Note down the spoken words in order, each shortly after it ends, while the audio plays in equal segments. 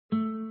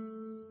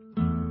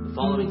The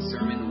following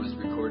sermon was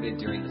recorded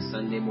during the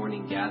Sunday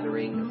morning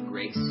gathering of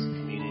Grace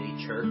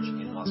Community Church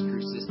in Las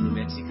Cruces, New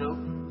Mexico.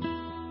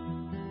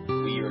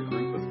 We are a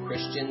group of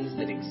Christians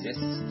that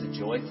exists to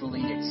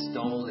joyfully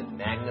extol and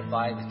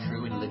magnify the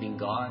true and living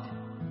God,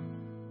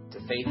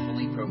 to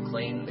faithfully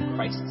proclaim the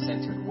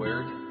Christ-centered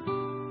word,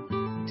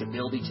 to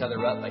build each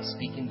other up by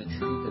speaking the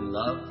truth in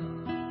love,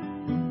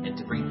 and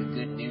to bring the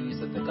good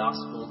news of the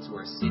gospel to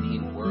our city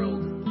and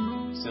world,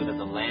 so that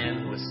the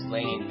Lamb who was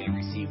slain may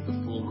receive the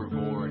full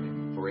reward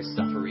for his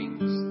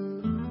sufferings.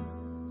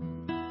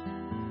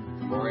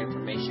 For more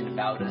information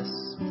about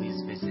us,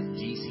 please visit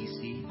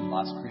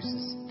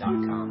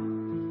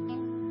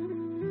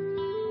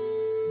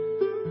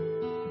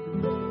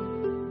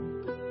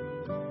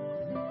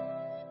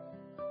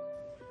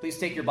gcclascruces.com. Please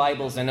take your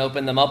Bibles and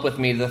open them up with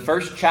me to the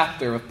first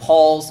chapter of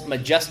Paul's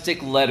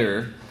majestic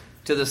letter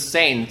to the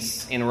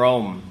saints in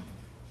Rome,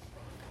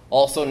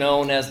 also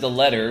known as the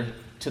letter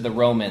to the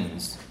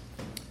Romans.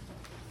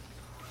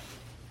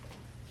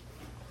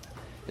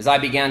 As I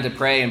began to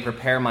pray and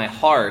prepare my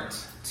heart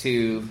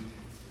to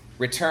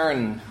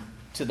return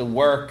to the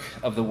work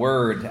of the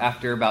Word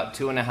after about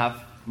 2.5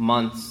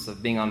 months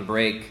of being on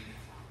break,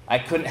 I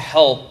couldn't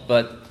help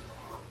but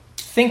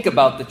think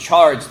about the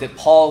charge that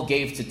Paul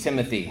gave to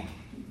Timothy.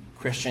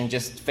 Christian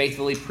just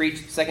faithfully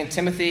preached 2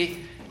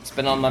 Timothy. It's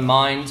been on my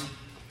mind.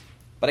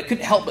 But I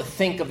couldn't help but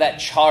think of that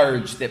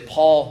charge that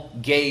Paul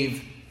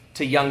gave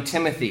to young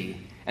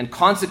Timothy, and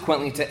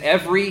consequently to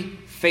every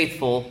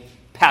faithful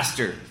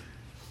pastor.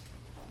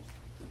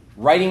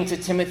 Writing to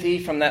Timothy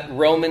from that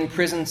Roman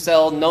prison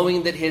cell,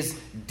 knowing that his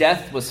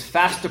death was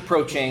fast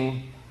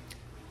approaching,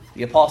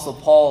 the Apostle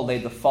Paul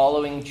laid the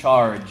following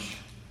charge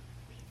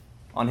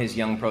on his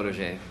young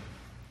protege.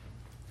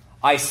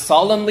 I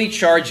solemnly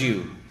charge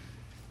you,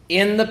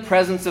 in the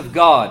presence of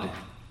God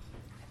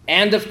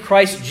and of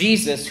Christ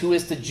Jesus, who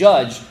is to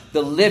judge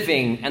the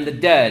living and the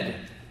dead,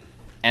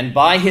 and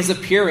by his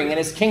appearing in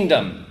his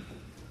kingdom,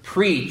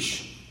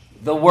 preach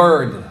the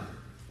word.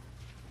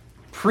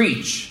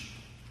 Preach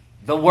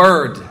the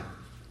word.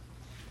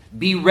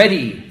 Be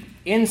ready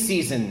in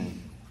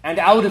season and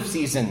out of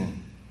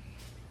season.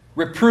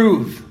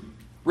 Reprove,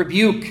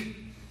 rebuke,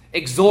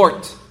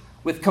 exhort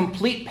with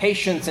complete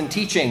patience and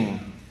teaching,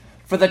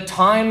 for the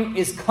time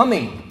is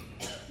coming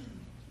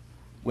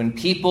when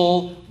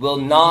people will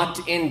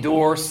not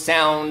endure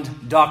sound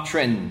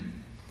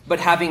doctrine, but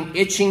having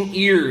itching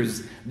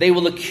ears, they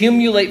will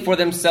accumulate for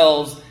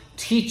themselves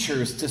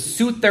teachers to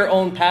suit their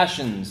own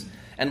passions,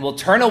 and will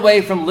turn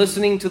away from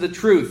listening to the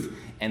truth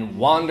and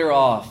wander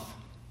off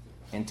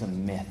into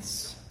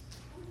myths.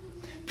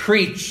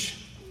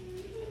 Preach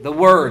the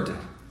word.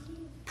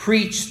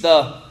 Preach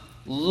the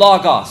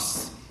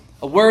logos,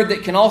 a word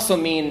that can also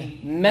mean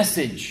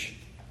message.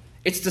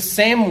 It's the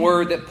same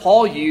word that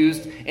Paul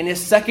used in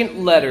his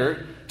second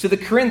letter to the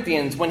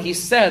Corinthians when he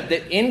said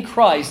that in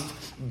Christ,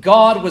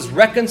 God was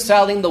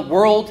reconciling the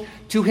world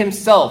to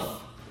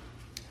himself,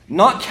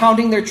 not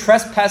counting their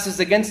trespasses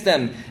against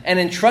them, and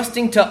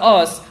entrusting to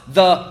us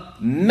the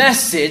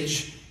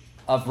message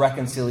of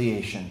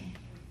reconciliation.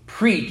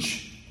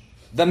 Preach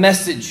the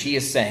message, he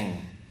is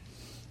saying.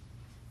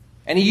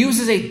 And he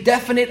uses a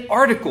definite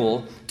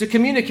article to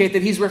communicate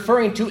that he's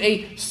referring to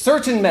a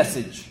certain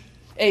message,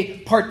 a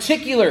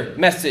particular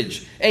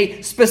message,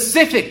 a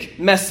specific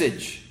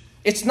message.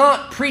 It's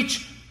not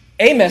preach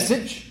a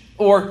message,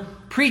 or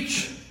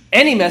preach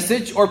any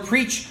message, or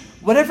preach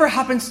whatever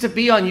happens to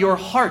be on your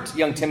heart,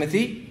 young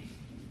Timothy.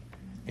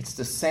 It's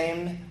the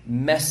same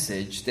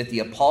message that the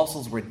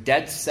apostles were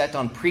dead set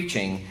on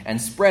preaching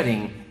and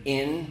spreading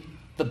in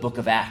the book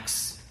of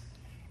Acts.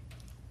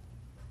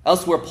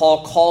 Elsewhere,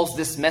 Paul calls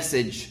this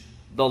message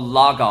the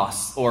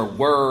logos, or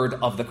word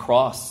of the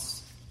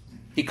cross.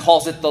 He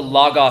calls it the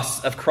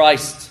logos of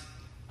Christ.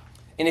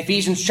 In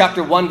Ephesians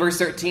chapter 1, verse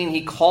 13,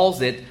 he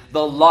calls it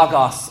the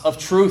logos of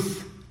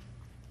truth,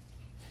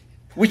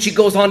 which he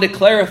goes on to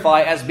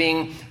clarify as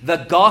being the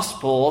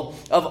gospel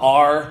of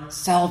our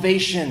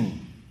salvation.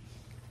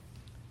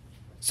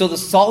 So the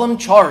solemn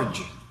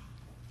charge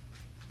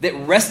that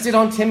rested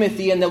on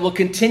Timothy and that will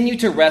continue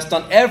to rest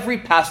on every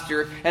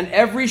pastor and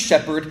every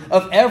shepherd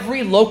of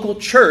every local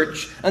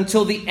church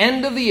until the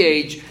end of the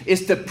age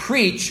is to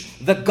preach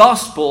the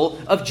gospel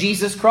of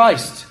Jesus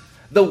Christ,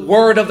 the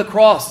word of the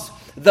cross,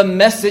 the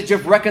message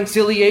of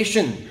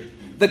reconciliation,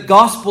 the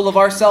gospel of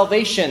our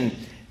salvation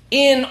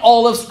in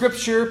all of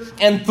Scripture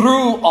and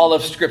through all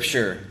of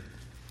Scripture.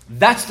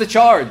 That's the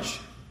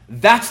charge.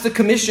 That's the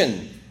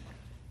commission.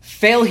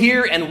 Fail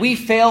here and we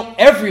fail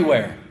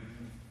everywhere.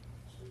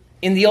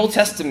 In the Old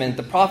Testament,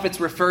 the prophets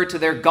referred to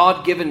their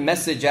God-given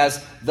message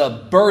as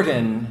the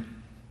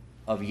burden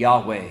of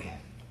Yahweh.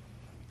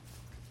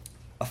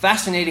 A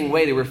fascinating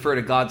way to refer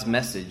to God's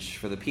message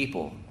for the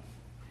people.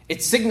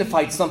 It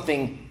signified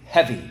something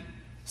heavy,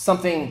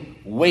 something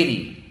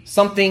weighty,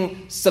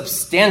 something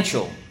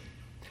substantial,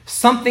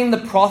 something the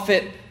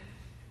prophet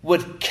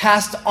would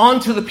cast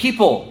onto the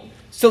people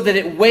so that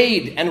it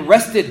weighed and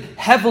rested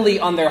heavily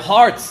on their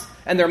hearts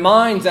and their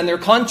minds and their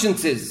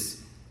consciences.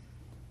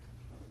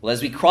 Well,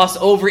 as we cross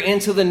over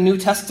into the New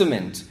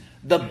Testament,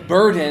 the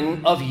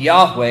burden of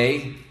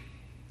Yahweh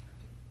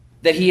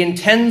that he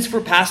intends for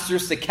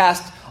pastors to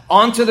cast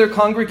onto their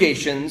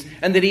congregations,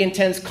 and that he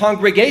intends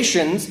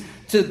congregations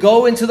to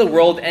go into the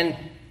world and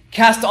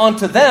cast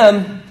onto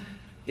them,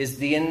 is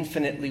the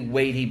infinitely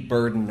weighty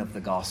burden of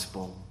the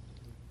gospel.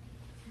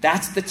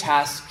 That's the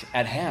task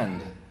at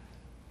hand.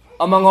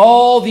 Among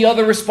all the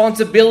other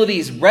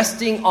responsibilities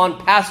resting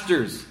on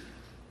pastors,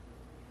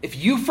 if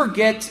you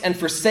forget and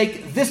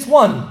forsake this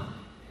one,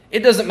 it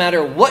doesn't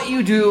matter what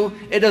you do,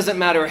 it doesn't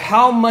matter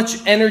how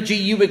much energy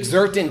you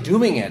exert in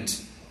doing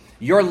it,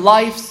 your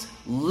life's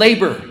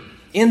labor,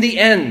 in the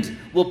end,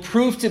 will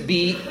prove to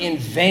be in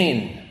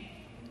vain.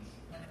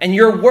 And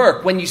your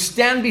work, when you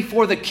stand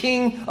before the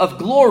King of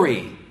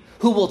glory,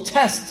 who will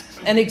test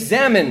and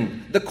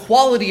examine the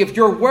quality of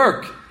your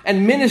work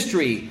and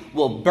ministry,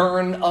 will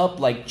burn up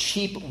like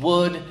cheap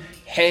wood,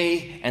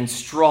 hay, and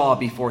straw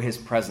before his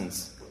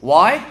presence.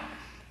 Why?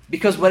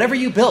 Because whatever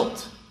you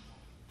built,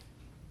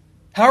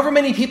 however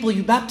many people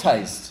you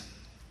baptized,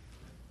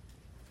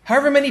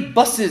 however many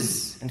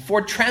buses and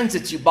Ford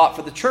Transits you bought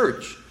for the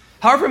church,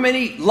 however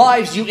many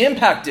lives you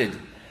impacted,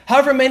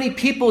 however many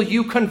people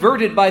you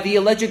converted by the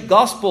alleged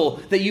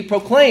gospel that you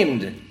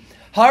proclaimed,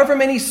 however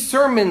many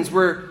sermons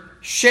were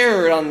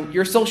shared on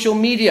your social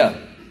media,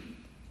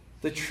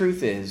 the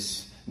truth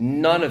is,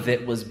 none of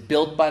it was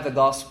built by the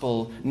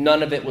gospel,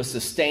 none of it was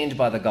sustained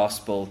by the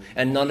gospel,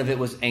 and none of it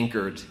was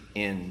anchored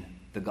in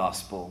the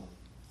gospel.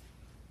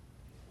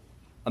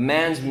 A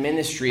man's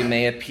ministry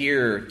may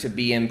appear to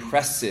be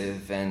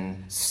impressive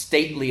and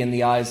stately in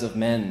the eyes of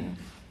men,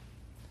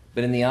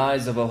 but in the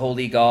eyes of a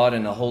holy God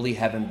and a holy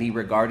heaven be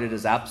regarded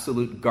as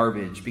absolute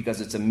garbage,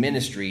 because it's a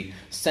ministry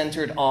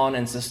centered on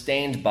and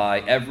sustained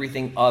by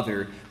everything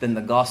other than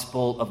the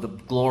gospel of the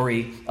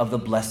glory of the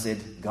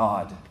blessed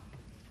God.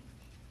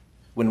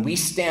 When we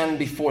stand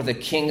before the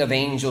King of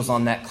angels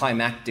on that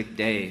climactic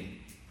day,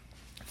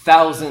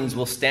 thousands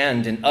will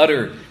stand in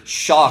utter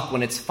shock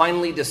when it's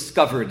finally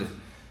discovered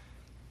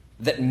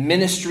that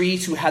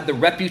ministries who had the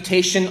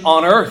reputation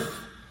on earth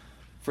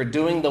for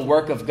doing the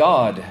work of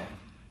God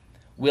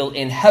will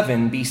in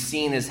heaven be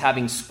seen as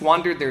having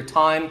squandered their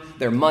time,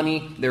 their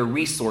money, their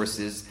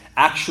resources,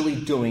 actually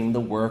doing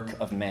the work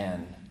of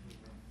man.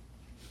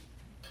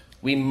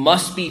 We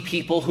must be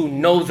people who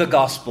know the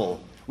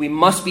gospel. We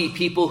must be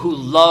people who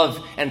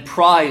love and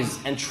prize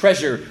and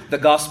treasure the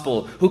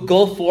gospel, who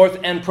go forth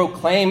and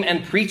proclaim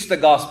and preach the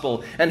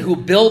gospel, and who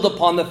build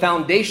upon the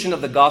foundation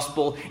of the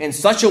gospel in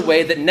such a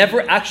way that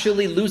never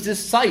actually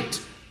loses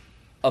sight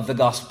of the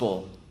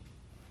gospel.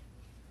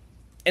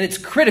 And it's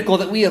critical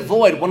that we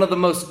avoid one of the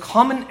most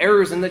common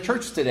errors in the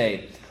church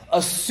today,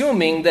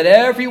 assuming that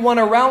everyone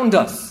around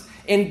us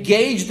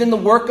engaged in the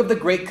work of the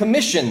Great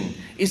Commission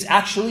is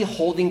actually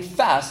holding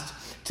fast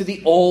to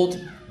the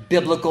old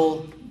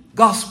biblical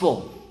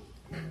gospel.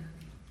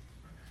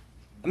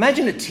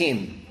 Imagine a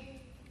team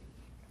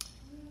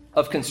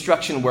of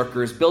construction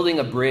workers building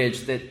a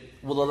bridge that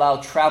will allow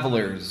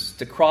travelers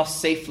to cross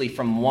safely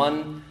from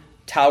one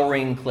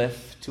towering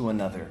cliff to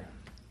another.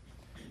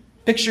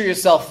 Picture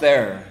yourself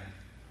there,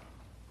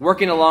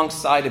 working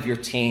alongside of your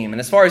team. And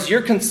as far as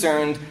you're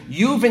concerned,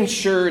 you've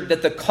ensured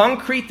that the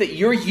concrete that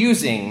you're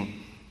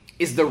using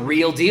is the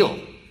real deal.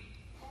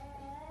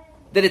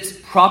 That it's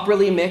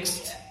properly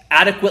mixed,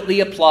 adequately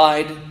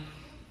applied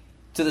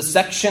to the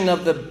section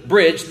of the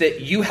bridge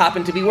that you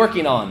happen to be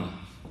working on.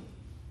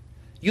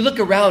 You look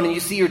around and you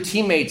see your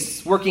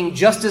teammates working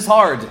just as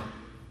hard,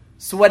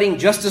 sweating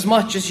just as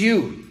much as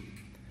you,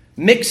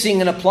 mixing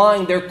and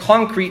applying their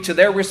concrete to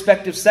their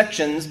respective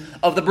sections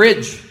of the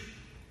bridge.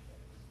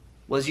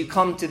 Well, as you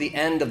come to the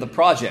end of the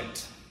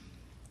project,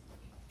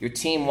 your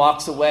team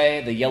walks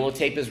away, the yellow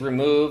tape is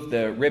removed,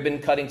 the ribbon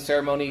cutting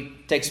ceremony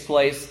takes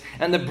place,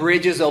 and the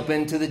bridge is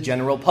open to the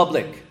general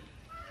public.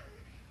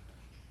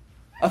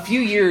 A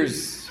few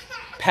years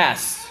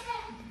pass,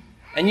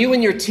 and you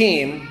and your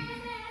team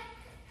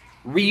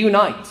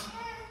reunite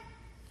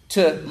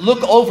to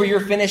look over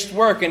your finished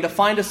work and to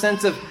find a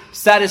sense of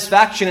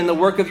satisfaction in the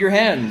work of your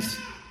hands.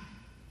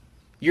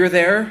 You're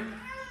there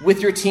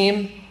with your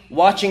team,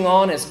 watching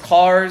on as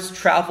cars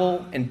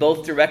travel in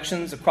both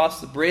directions across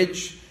the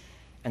bridge,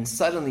 and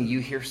suddenly you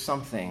hear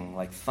something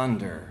like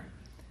thunder,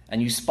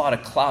 and you spot a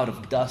cloud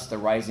of dust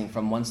arising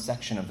from one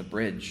section of the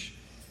bridge.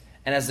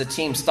 And as the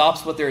team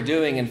stops what they're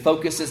doing and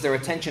focuses their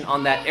attention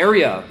on that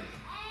area,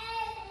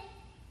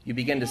 you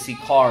begin to see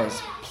cars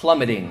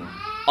plummeting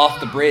off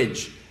the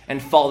bridge and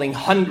falling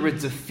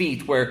hundreds of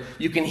feet, where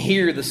you can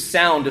hear the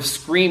sound of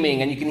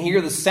screaming and you can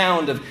hear the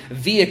sound of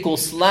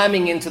vehicles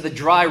slamming into the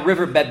dry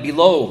riverbed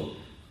below.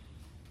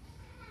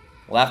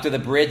 Well, after the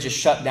bridge is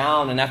shut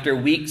down and after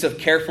weeks of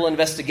careful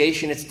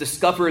investigation, it's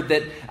discovered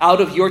that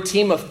out of your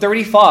team of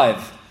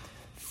 35,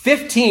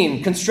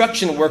 15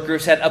 construction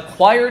workers had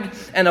acquired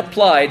and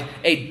applied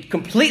a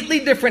completely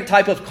different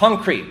type of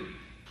concrete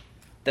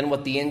than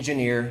what the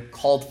engineer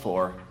called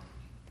for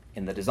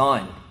in the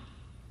design.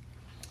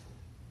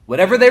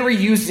 Whatever they were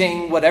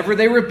using, whatever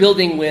they were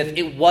building with,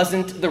 it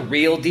wasn't the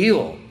real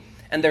deal.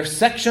 And their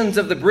sections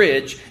of the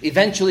bridge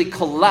eventually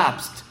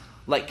collapsed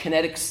like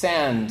kinetic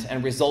sand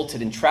and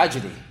resulted in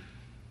tragedy.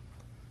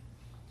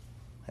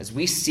 As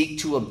we seek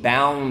to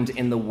abound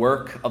in the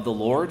work of the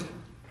Lord,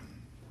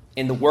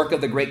 in the work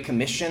of the Great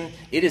Commission,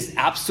 it is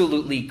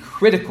absolutely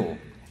critical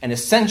and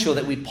essential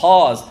that we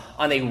pause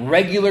on a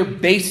regular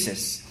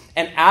basis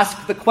and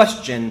ask the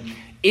question,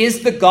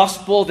 is the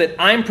gospel that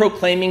I'm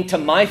proclaiming to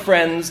my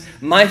friends,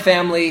 my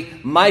family,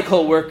 my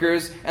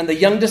co-workers, and the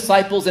young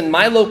disciples in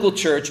my local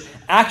church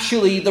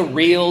actually the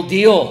real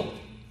deal?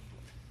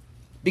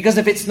 Because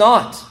if it's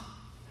not,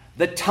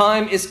 the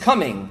time is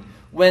coming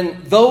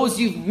when those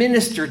you've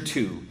ministered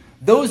to,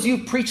 those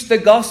you've preached the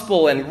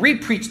gospel and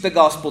re-preached the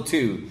gospel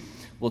to,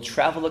 will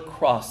travel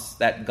across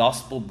that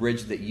gospel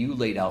bridge that you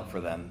laid out for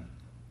them.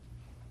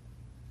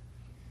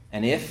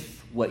 And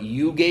if what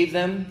you gave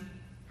them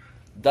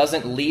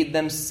doesn't lead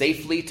them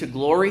safely to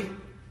glory,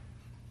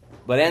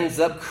 but ends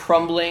up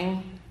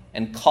crumbling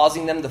and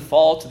causing them to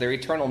fall to their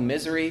eternal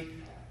misery,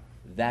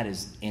 that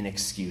is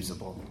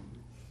inexcusable.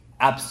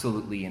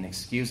 Absolutely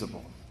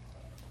inexcusable.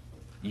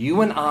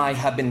 You and I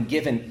have been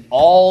given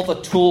all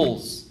the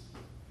tools,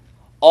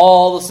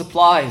 all the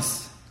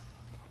supplies,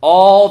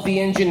 all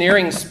the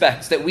engineering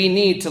specs that we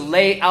need to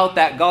lay out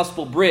that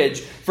gospel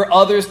bridge for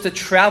others to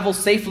travel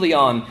safely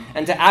on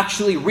and to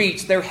actually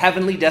reach their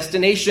heavenly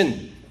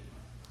destination.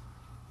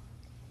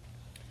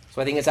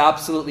 So I think it's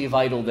absolutely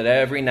vital that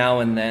every now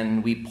and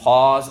then we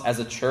pause as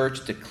a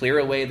church to clear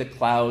away the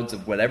clouds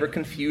of whatever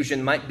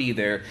confusion might be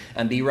there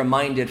and be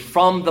reminded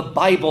from the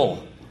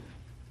Bible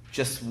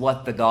just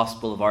what the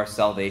gospel of our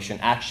salvation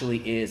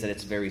actually is at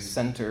its very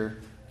center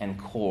and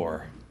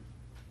core.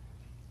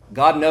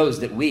 God knows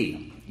that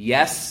we,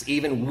 yes,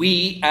 even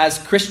we as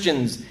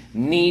Christians,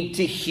 need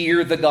to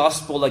hear the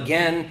gospel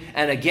again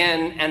and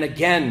again and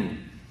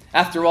again.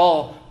 After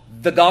all,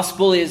 the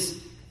gospel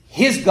is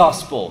His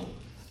gospel.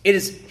 It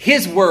is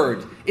His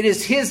word. It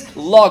is His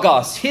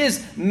logos,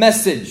 His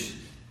message.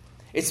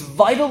 It's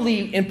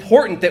vitally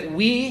important that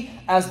we,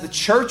 as the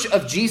church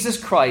of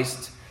Jesus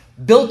Christ,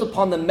 built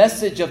upon the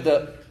message of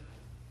the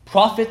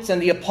prophets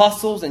and the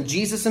apostles and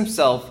Jesus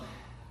Himself,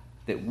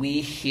 that we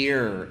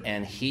hear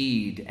and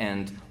heed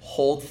and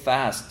hold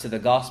fast to the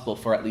gospel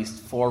for at least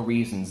 4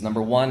 reasons.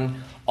 Number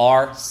 1,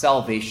 our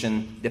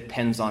salvation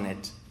depends on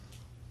it.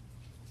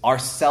 Our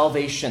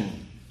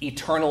salvation,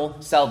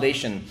 eternal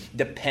salvation,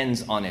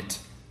 depends on it.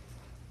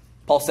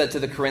 Paul said to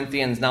the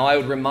Corinthians, "Now I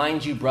would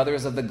remind you,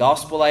 brothers, of the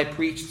gospel I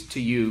preached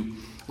to you,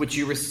 which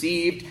you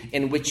received,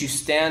 in which you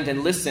stand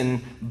and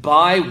listen,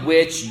 by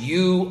which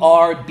you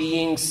are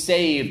being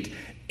saved,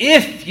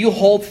 if you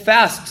hold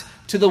fast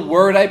to the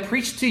word I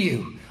preached to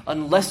you,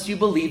 unless you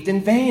believed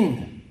in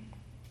vain."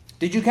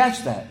 Did you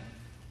catch that?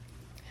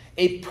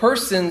 A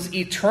person's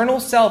eternal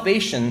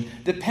salvation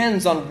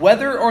depends on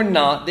whether or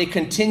not they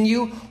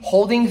continue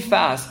holding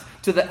fast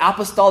to the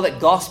apostolic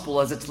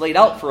gospel as it's laid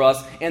out for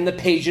us in the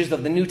pages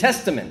of the New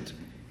Testament.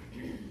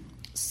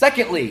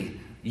 Secondly,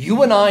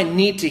 you and I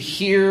need to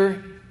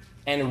hear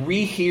and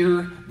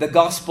rehear the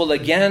gospel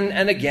again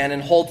and again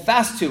and hold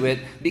fast to it,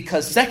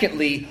 because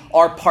secondly,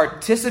 our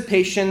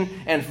participation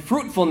and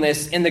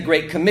fruitfulness in the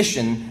Great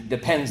Commission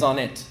depends on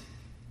it.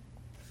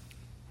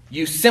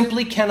 You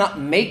simply cannot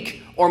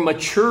make or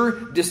mature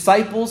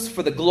disciples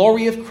for the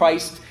glory of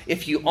Christ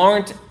if you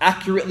aren't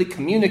accurately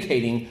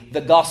communicating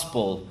the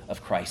gospel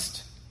of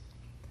Christ.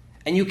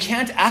 And you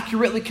can't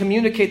accurately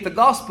communicate the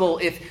gospel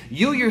if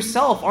you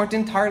yourself aren't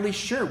entirely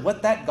sure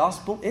what that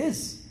gospel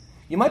is.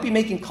 You might be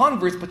making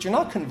converts, but you're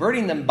not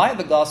converting them by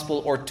the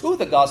gospel or to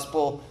the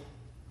gospel.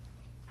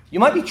 You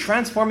might be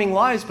transforming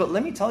lives, but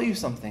let me tell you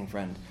something,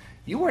 friend.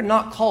 You are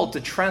not called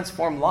to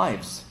transform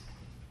lives.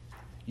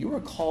 You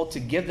are called to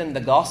give them the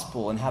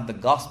gospel and have the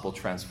gospel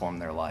transform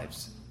their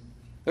lives.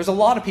 There's a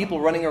lot of people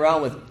running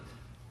around with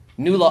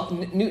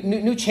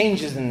new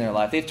changes in their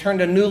life. They've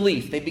turned a new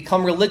leaf. They've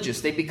become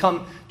religious. They've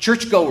become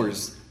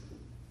churchgoers.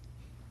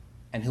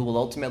 And who will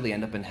ultimately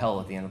end up in hell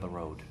at the end of the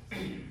road.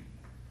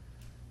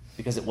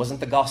 Because it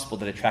wasn't the gospel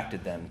that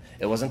attracted them.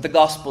 It wasn't the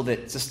gospel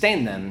that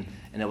sustained them.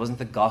 And it wasn't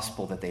the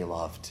gospel that they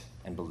loved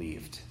and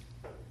believed.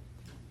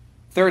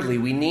 Thirdly,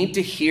 we need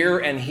to hear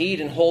and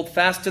heed and hold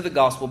fast to the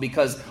gospel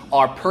because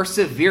our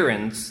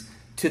perseverance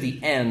to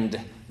the end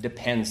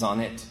depends on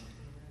it.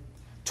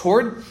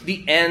 Toward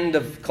the end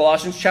of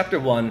Colossians chapter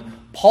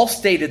 1, Paul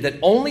stated that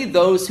only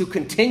those who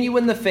continue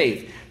in the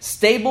faith,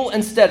 stable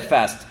and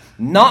steadfast,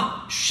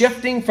 not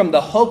shifting from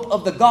the hope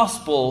of the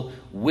gospel,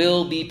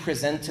 will be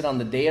presented on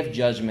the day of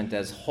judgment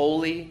as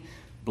holy,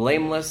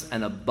 blameless,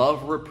 and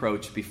above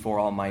reproach before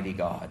Almighty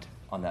God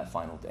on that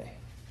final day.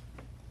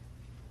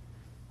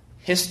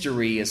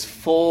 History is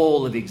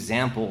full of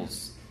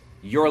examples.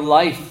 Your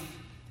life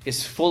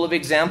is full of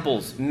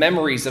examples,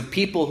 memories of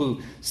people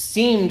who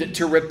seemed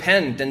to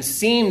repent and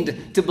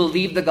seemed to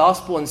believe the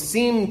gospel and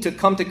seemed to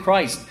come to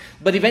Christ.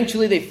 But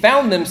eventually they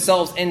found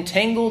themselves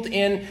entangled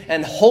in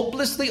and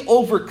hopelessly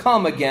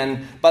overcome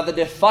again by the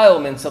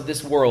defilements of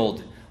this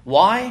world.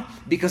 Why?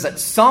 Because at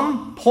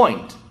some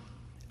point,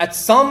 at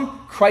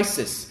some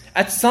crisis,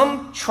 at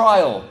some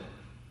trial,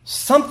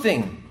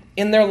 something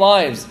in their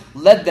lives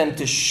led them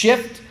to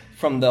shift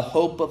from the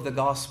hope of the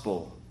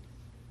gospel.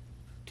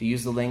 To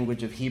use the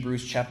language of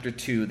Hebrews chapter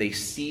 2, they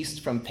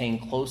ceased from paying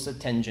close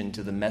attention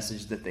to the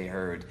message that they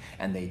heard,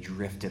 and they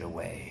drifted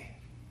away.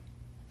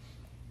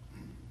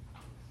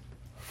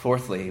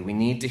 Fourthly, we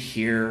need to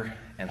hear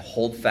and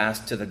hold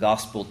fast to the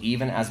gospel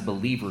even as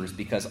believers,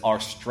 because our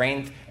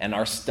strength and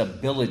our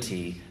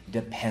stability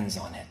depends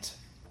on it.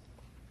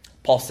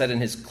 Paul said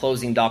in his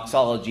closing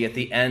doxology at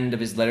the end of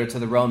his letter to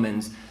the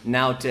Romans,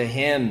 "Now to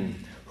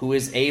him who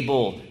is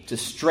able to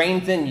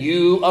strengthen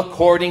you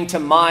according to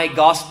my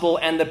gospel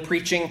and the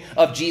preaching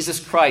of Jesus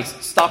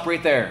Christ." Stop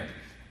right there.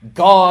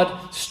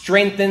 God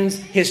strengthens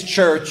his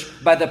church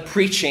by the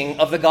preaching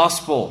of the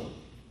gospel.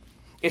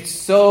 It's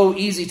so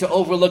easy to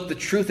overlook the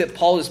truth that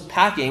Paul is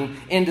packing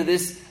into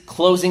this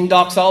closing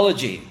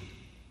doxology.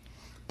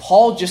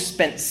 Paul just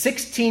spent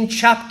 16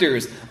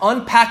 chapters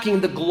unpacking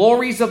the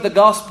glories of the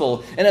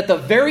gospel, and at the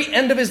very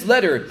end of his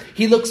letter,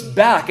 he looks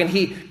back and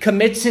he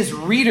commits his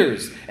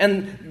readers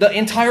and the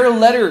entire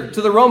letter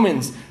to the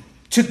Romans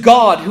to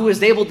God, who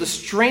is able to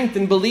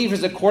strengthen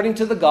believers according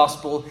to the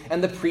gospel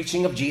and the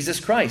preaching of Jesus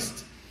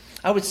Christ.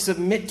 I would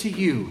submit to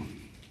you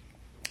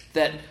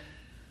that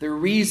the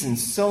reason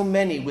so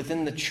many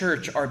within the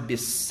church are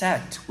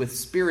beset with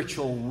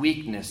spiritual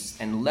weakness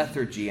and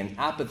lethargy and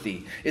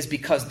apathy is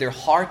because their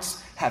hearts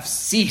have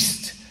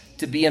ceased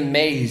to be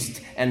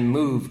amazed and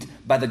moved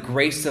by the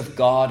grace of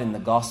God and the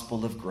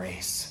gospel of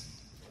grace.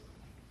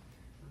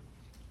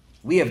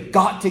 We have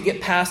got to get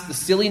past the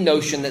silly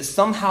notion that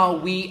somehow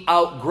we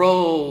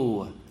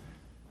outgrow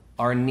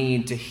our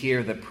need to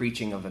hear the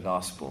preaching of the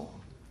gospel,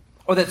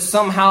 or that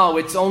somehow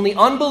it's only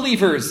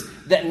unbelievers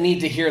that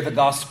need to hear the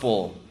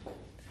gospel.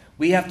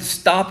 We have to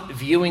stop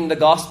viewing the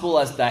gospel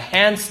as the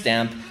hand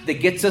stamp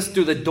that gets us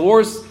through the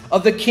doors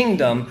of the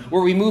kingdom,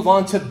 where we move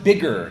on to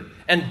bigger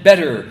and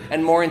better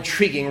and more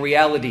intriguing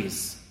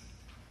realities.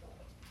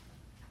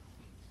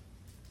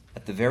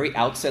 At the very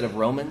outset of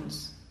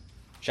Romans,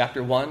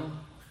 chapter 1,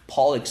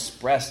 Paul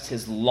expressed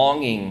his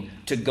longing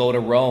to go to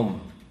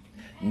Rome,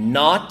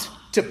 not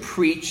to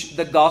preach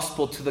the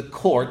gospel to the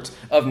court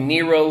of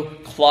Nero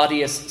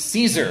Claudius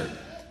Caesar,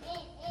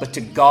 but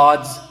to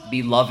God's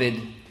beloved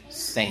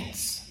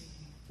saints.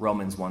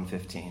 Romans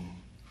 1:15.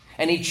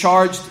 And he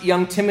charged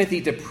young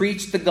Timothy to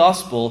preach the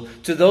gospel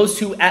to those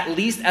who, at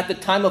least at the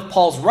time of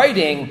Paul's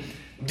writing,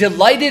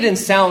 delighted in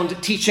sound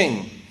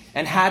teaching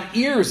and had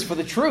ears for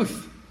the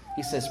truth.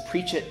 He says,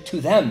 preach it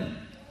to them.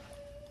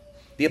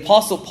 The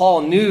Apostle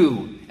Paul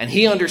knew and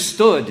he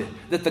understood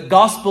that the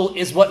gospel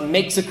is what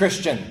makes a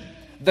Christian.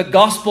 The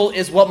gospel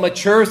is what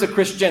matures a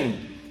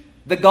Christian.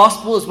 The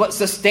gospel is what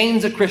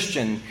sustains a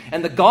Christian,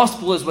 and the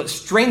gospel is what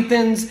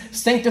strengthens,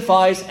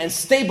 sanctifies, and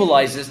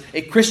stabilizes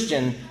a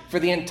Christian for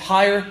the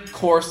entire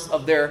course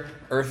of their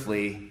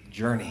earthly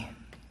journey.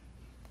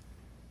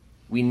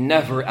 We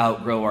never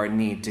outgrow our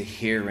need to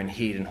hear and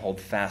heed and hold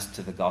fast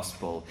to the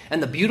gospel.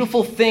 And the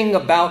beautiful thing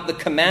about the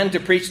command to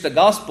preach the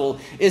gospel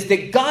is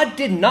that God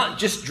did not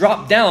just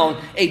drop down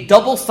a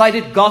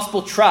double-sided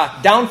gospel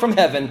tract down from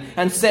heaven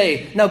and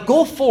say, now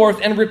go forth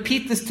and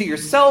repeat this to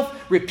yourself,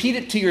 repeat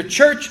it to your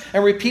church,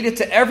 and repeat it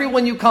to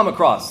everyone you come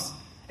across.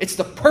 It's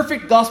the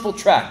perfect gospel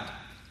tract.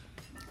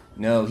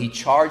 No, he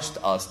charged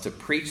us to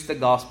preach the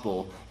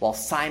gospel while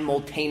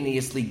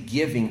simultaneously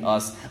giving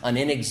us an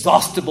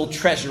inexhaustible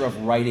treasure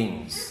of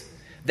writings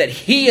that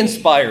he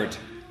inspired.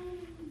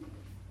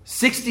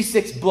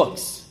 66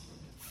 books,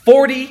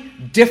 40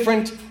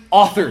 different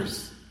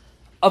authors,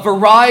 a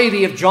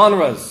variety of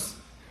genres,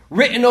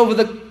 written over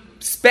the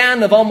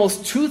span of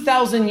almost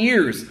 2,000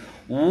 years,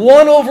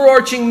 one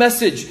overarching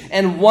message,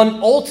 and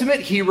one ultimate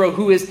hero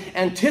who is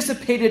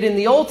anticipated in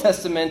the Old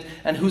Testament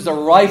and whose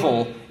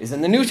arrival is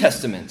in the New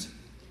Testament.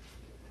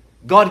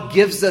 God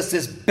gives us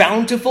this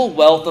bountiful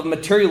wealth of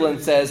material and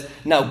says,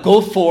 now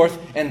go forth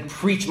and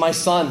preach my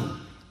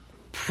son.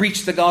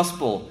 Preach the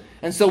gospel.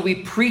 And so we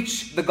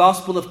preach the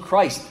gospel of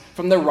Christ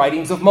from the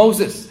writings of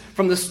Moses,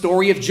 from the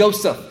story of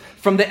Joseph,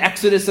 from the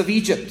Exodus of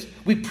Egypt.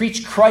 We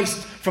preach Christ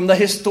from the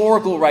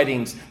historical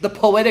writings, the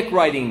poetic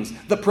writings,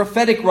 the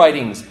prophetic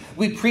writings.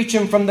 We preach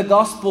him from the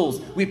Gospels.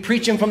 We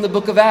preach him from the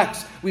book of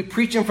Acts. We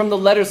preach him from the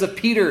letters of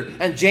Peter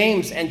and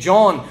James and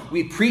John.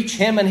 We preach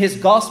him and his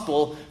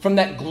gospel from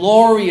that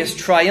glorious,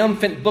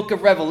 triumphant book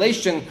of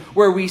Revelation,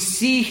 where we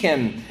see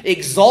him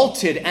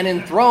exalted and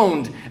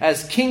enthroned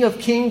as King of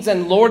Kings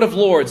and Lord of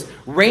Lords,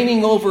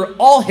 reigning over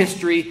all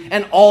history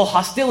and all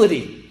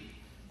hostility.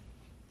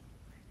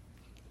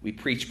 We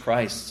preach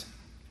Christ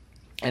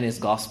and his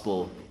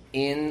gospel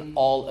in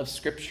all of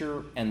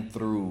Scripture and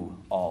through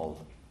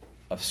all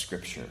of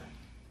Scripture.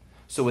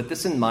 So with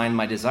this in mind,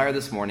 my desire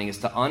this morning is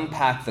to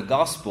unpack the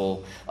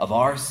gospel of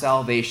our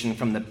salvation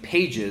from the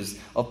pages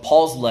of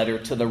Paul's letter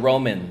to the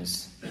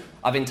Romans.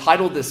 I've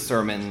entitled this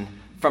sermon,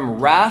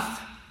 From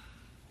Wrath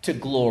to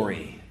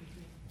Glory,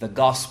 the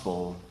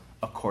Gospel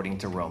According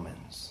to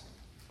Romans.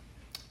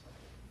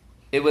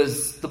 It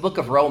was the book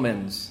of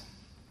Romans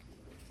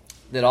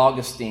that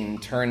Augustine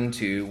turned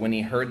to when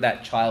he heard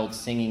that child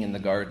singing in the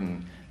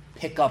garden,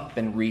 pick up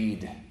and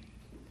read.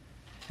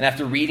 And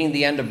after reading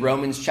the end of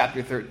Romans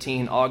chapter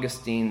 13,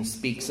 Augustine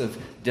speaks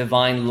of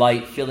divine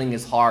light filling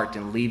his heart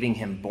and leaving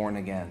him born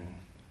again.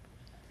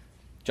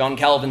 John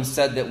Calvin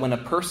said that when a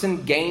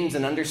person gains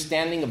an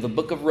understanding of the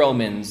book of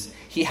Romans,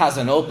 he has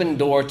an open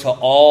door to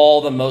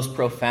all the most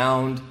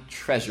profound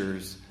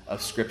treasures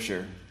of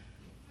Scripture.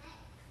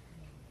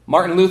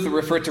 Martin Luther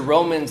referred to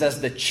Romans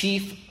as the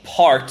chief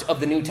part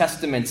of the New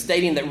Testament,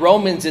 stating that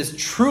Romans is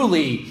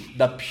truly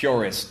the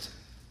purest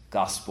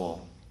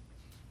gospel.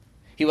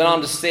 He went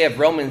on to say of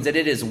Romans that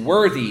it is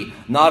worthy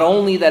not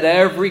only that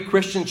every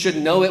Christian should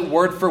know it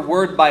word for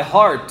word by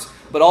heart,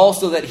 but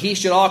also that he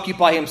should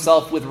occupy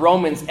himself with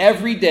Romans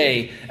every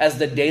day as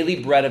the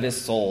daily bread of his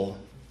soul.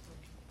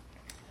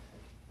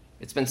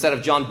 It's been said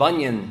of John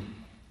Bunyan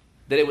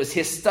that it was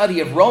his study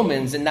of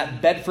Romans in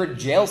that Bedford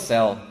jail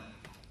cell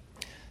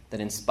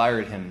that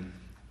inspired him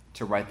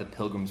to write the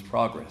Pilgrim's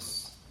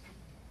Progress.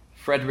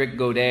 Frederick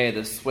Godet,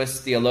 the Swiss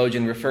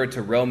theologian, referred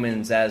to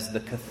Romans as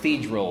the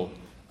cathedral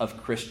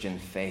of Christian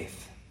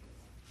faith.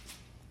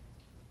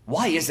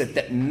 Why is it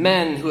that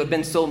men who have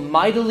been so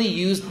mightily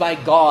used by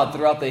God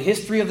throughout the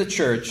history of the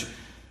church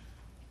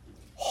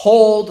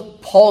hold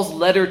Paul's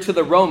letter to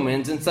the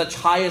Romans in such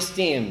high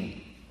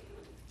esteem?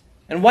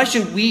 And why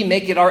should we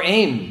make it our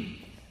aim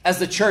as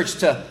the church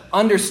to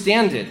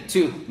understand it,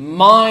 to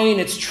mine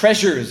its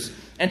treasures,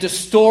 and to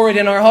store it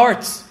in our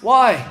hearts?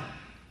 Why?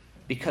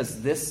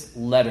 Because this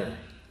letter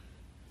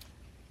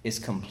is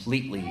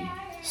completely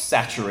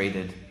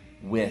saturated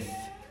with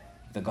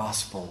the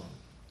gospel.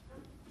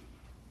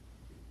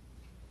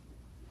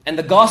 And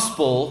the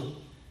gospel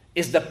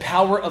is the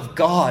power of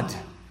God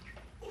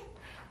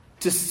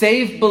to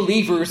save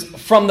believers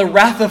from the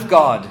wrath of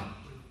God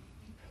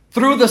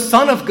through the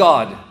Son of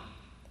God,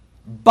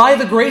 by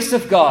the grace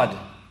of God,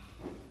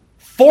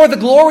 for the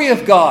glory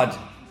of God,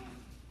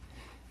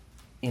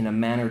 in a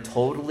manner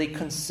totally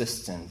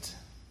consistent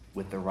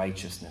with the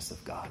righteousness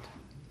of God.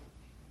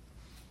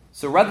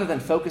 So rather than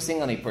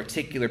focusing on a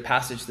particular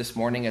passage this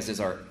morning, as is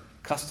our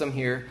custom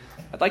here,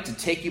 I'd like to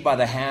take you by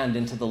the hand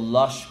into the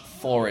lush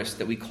forest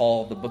that we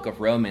call the book of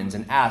Romans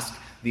and ask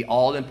the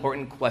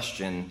all-important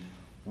question,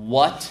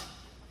 what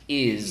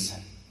is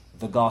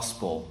the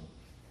gospel?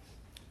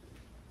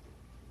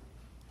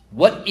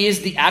 What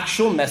is the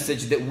actual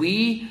message that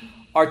we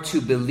are to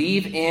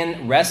believe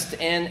in, rest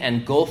in,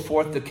 and go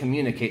forth to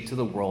communicate to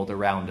the world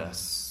around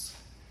us?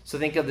 So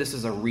think of this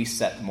as a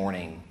reset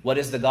morning. What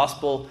is the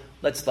gospel?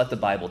 Let's let the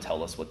Bible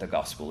tell us what the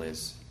gospel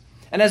is.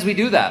 And as we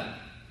do that,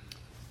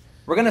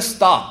 we're going to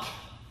stop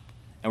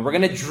and we're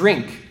going to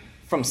drink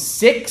from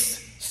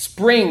 6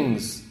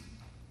 springs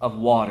of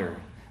water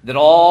that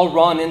all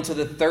run into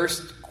the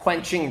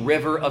thirst-quenching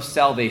river of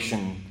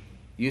salvation.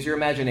 Use your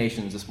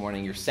imaginations this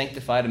morning, your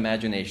sanctified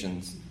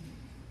imaginations.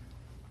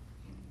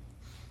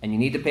 And you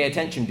need to pay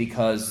attention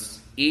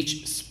because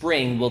each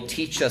spring will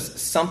teach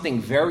us something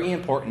very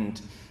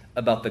important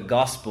about the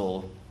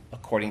gospel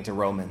according to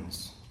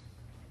Romans.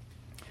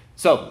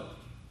 So,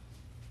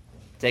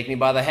 take me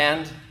by the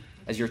hand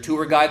as your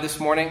tour guide this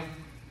morning.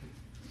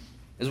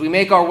 As we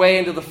make our way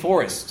into the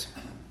forest,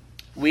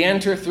 we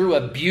enter through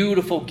a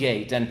beautiful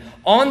gate. And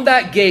on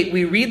that gate,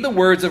 we read the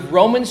words of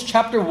Romans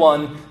chapter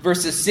 1,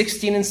 verses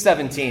 16 and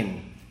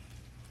 17.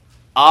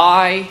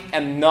 I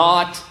am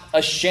not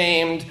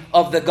ashamed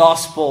of the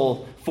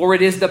gospel, for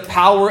it is the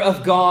power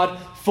of God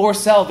for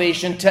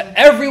salvation to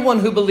everyone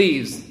who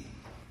believes,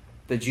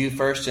 the Jew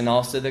first and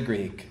also the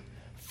Greek.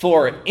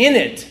 For in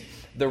it,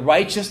 the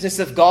righteousness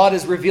of God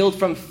is revealed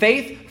from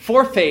faith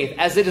for faith,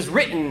 as it is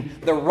written,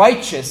 the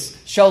righteous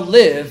shall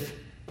live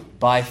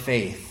by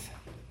faith.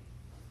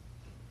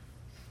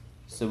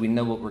 So we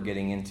know what we're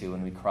getting into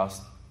when we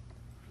cross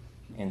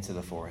into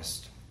the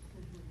forest.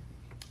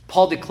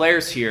 Paul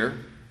declares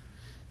here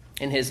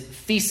in his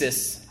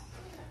thesis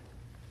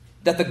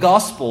that the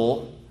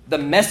gospel, the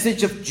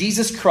message of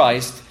Jesus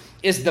Christ,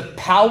 is the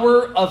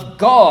power of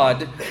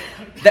God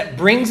that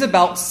brings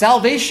about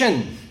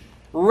salvation,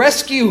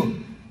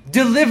 rescue,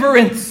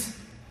 deliverance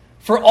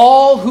for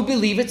all who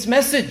believe its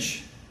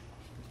message.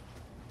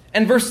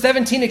 And verse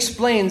 17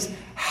 explains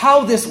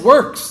how this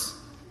works.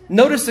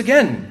 Notice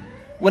again,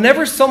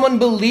 whenever someone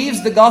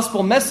believes the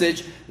gospel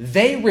message,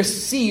 they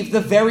receive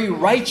the very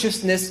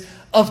righteousness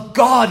of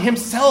God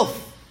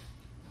himself.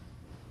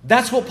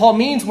 That's what Paul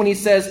means when he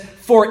says,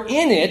 for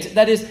in it,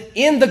 that is,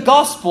 in the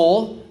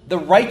gospel, the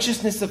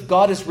righteousness of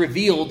God is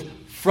revealed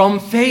from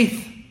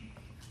faith.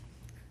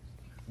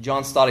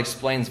 John Stott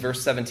explains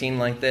verse 17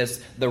 like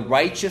this: the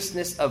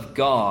righteousness of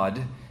God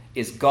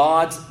is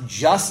God's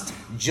just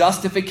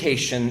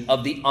justification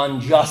of the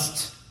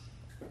unjust.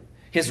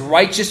 His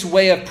righteous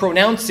way of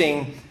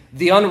pronouncing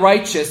the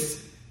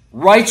unrighteous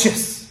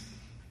righteous,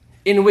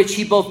 in which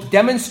he both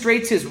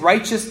demonstrates his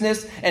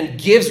righteousness and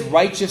gives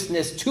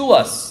righteousness to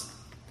us.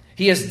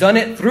 He has done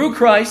it through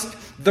Christ,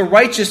 the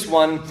righteous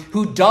one,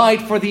 who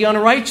died for the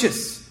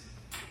unrighteous.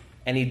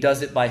 And he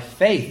does it by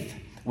faith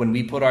when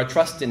we put our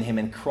trust in him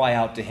and cry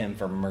out to him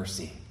for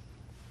mercy.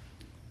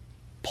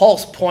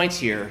 Paul's point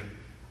here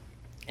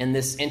in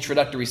this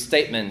introductory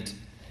statement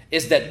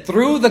is that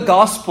through the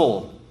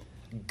gospel,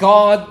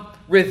 God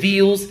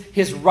reveals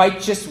his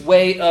righteous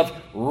way of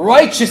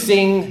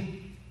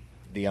righteousing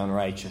the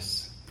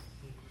unrighteous.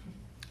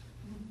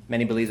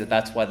 Many believe that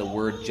that's why the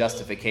word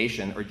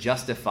justification or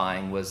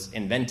justifying was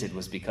invented,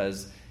 was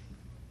because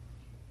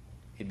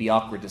it'd be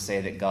awkward to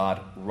say that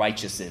God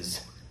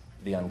righteouses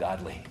the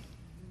ungodly.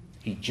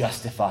 He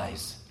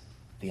justifies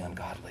the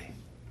ungodly.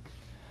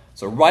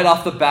 So right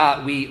off the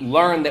bat, we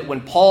learn that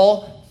when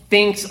Paul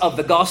thinks of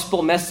the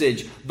gospel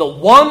message, the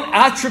one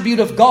attribute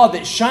of God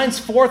that shines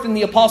forth in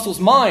the apostle's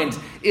mind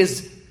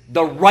is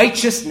the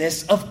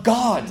righteousness of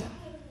God.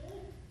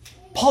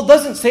 Paul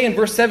doesn't say in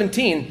verse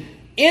 17,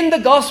 in the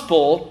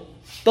gospel,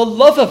 the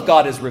love of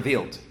God is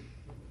revealed.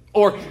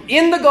 Or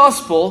in the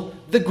gospel,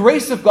 the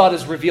grace of God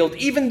is revealed,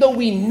 even though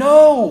we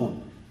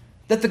know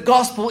that the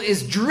gospel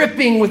is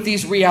dripping with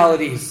these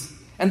realities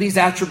and these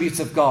attributes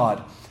of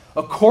God.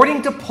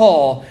 According to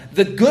Paul,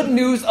 the good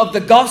news of the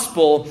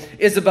gospel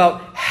is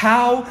about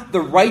how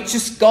the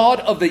righteous God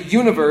of the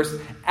universe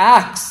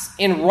acts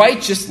in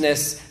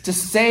righteousness to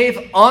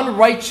save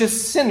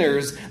unrighteous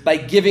sinners by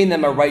giving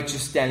them a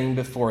righteous standing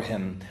before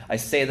him. I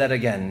say that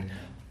again.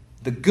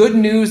 The good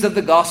news of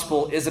the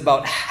gospel is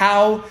about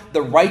how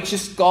the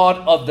righteous God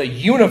of the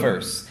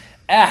universe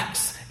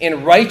acts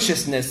in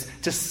righteousness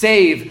to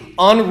save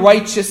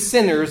unrighteous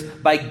sinners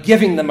by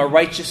giving them a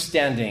righteous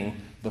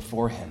standing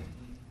before him.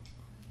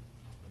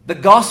 The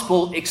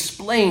gospel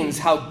explains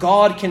how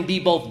God can be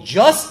both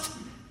just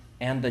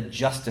and the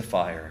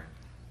justifier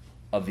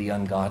of the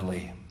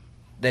ungodly.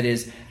 That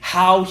is,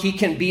 how he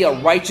can be a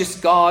righteous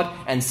God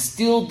and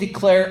still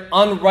declare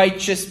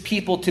unrighteous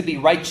people to be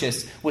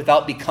righteous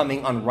without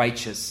becoming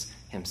unrighteous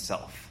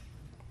himself.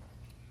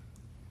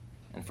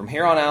 And from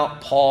here on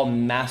out, Paul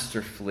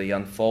masterfully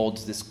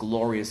unfolds this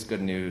glorious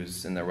good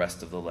news in the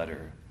rest of the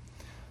letter.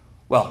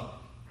 Well,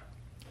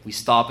 we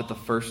stop at the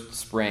first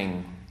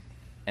spring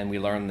and we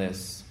learn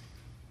this.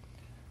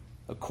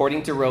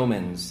 According to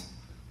Romans,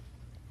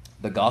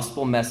 the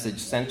gospel message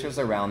centers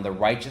around the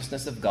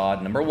righteousness of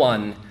God, number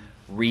one,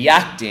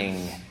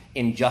 reacting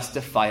in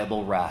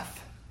justifiable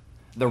wrath.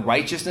 The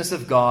righteousness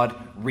of God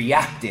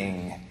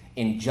reacting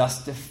in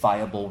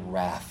justifiable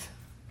wrath.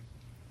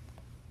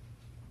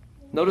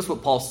 Notice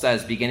what Paul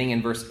says beginning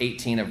in verse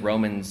 18 of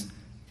Romans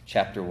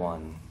chapter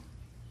 1.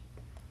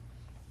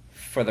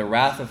 For the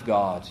wrath of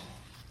God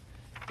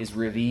is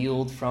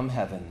revealed from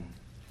heaven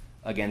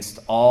against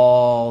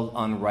all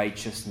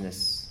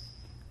unrighteousness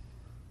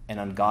and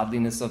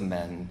ungodliness of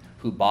men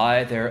who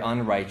by their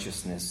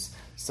unrighteousness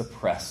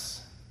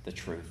suppress the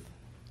truth.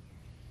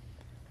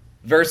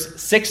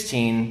 Verse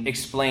 16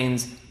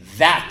 explains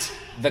that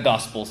the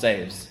gospel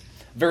saves.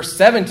 Verse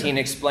 17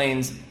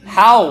 explains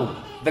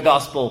how the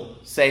gospel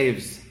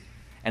saves.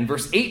 And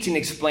verse 18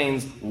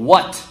 explains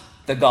what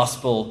the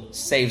gospel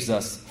saves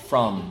us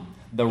from.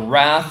 The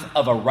wrath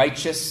of a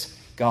righteous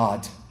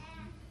God.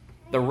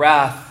 The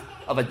wrath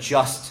of a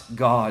just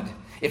God.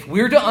 If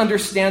we're to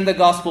understand the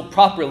gospel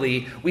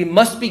properly, we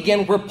must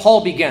begin where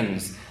Paul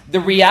begins. The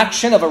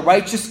reaction of a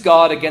righteous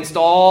God against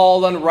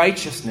all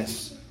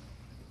unrighteousness.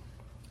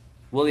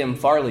 William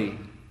Farley,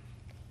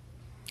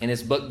 in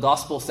his book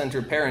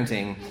Gospel-Centered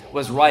Parenting,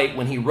 was right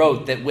when he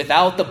wrote that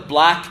without the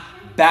black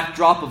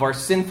backdrop of our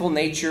sinful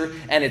nature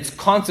and its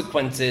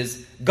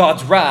consequences,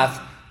 God's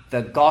wrath,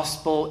 the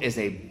gospel is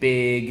a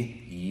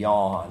big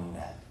yawn.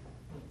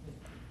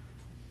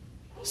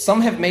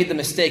 Some have made the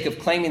mistake of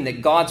claiming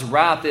that God's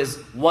wrath is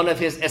one of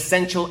his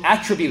essential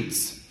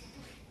attributes.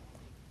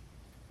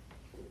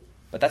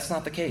 But that's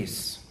not the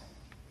case.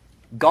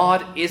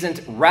 God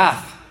isn't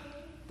wrath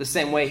the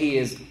same way he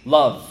is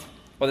love,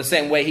 or the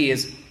same way he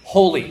is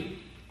holy.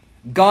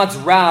 God's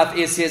wrath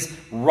is his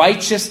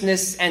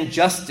righteousness and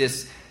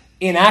justice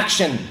in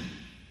action.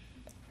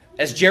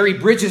 As Jerry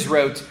Bridges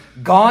wrote,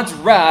 God's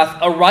wrath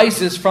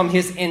arises from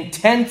his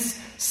intense,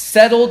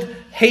 settled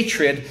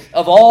hatred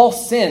of all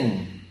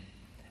sin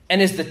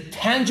and is the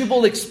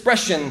tangible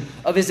expression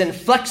of his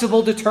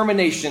inflexible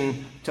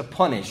determination to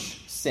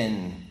punish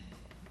sin.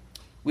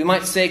 We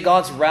might say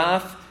God's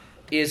wrath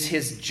is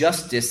his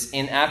justice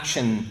in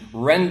action,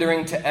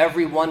 rendering to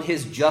everyone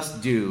his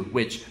just due,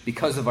 which,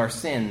 because of our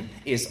sin,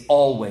 is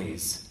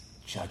always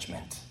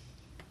judgment.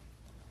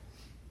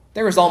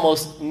 There is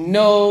almost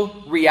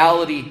no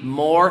reality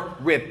more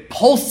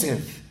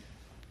repulsive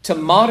to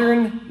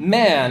modern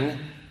man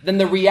than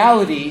the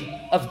reality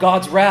of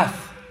God's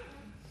wrath.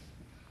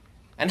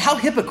 And how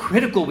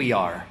hypocritical we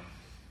are.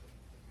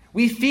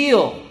 We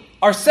feel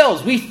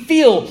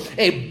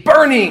a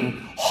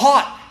burning,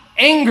 hot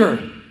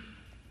anger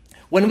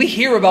when we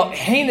hear about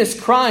heinous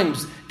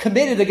crimes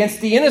committed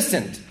against the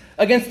innocent,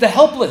 against the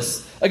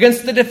helpless,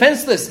 against the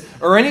defenseless,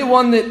 or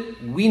anyone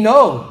that we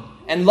know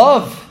and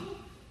love.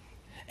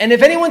 And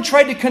if anyone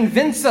tried to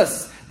convince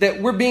us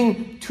that we're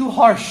being too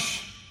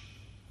harsh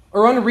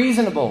or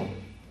unreasonable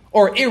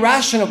or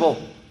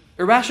irrational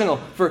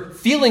for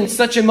feeling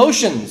such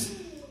emotions,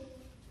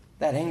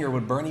 that anger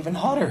would burn even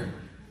hotter.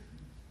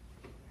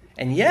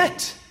 And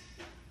yet,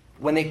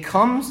 when it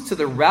comes to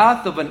the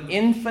wrath of an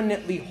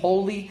infinitely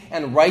holy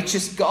and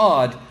righteous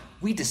God,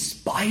 we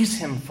despise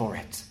him for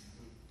it.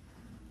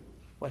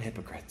 What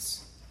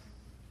hypocrites.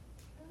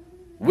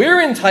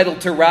 We're entitled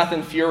to wrath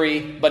and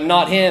fury, but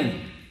not him.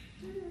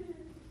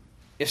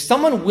 If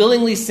someone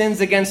willingly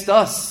sins against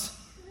us,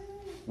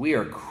 we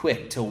are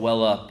quick to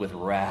well up with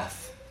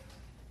wrath.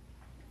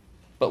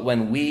 But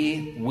when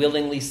we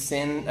willingly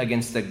sin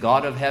against the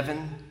God of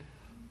heaven,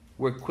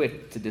 we're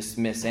quick to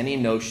dismiss any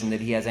notion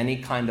that he has any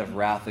kind of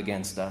wrath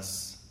against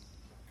us.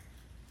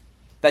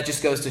 That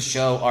just goes to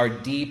show our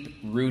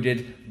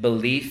deep-rooted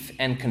belief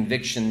and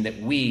conviction that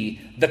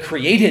we, the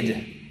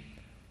created,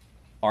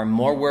 are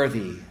more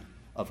worthy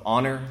of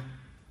honor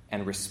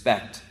and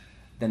respect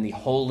than the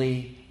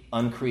holy,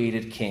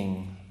 uncreated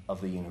King of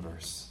the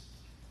universe.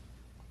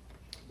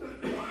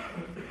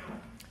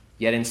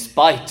 Yet in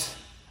spite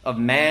of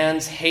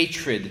man's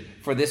hatred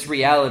for this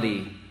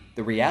reality,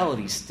 the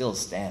reality still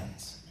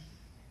stands.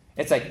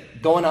 It's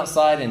like going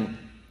outside and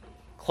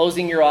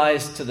closing your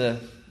eyes to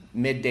the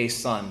midday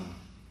sun.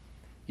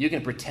 You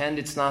can pretend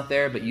it's not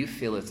there, but you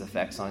feel its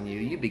effects on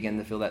you. You begin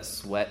to feel that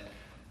sweat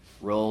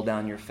roll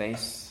down your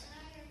face.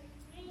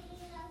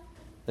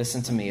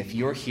 Listen to me. If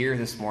you're here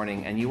this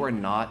morning and you are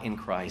not in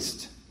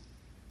Christ,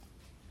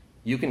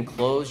 you can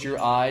close your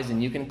eyes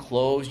and you can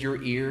close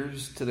your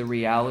ears to the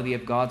reality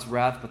of God's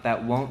wrath, but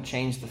that won't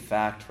change the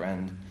fact,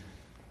 friend,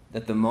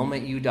 that the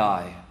moment you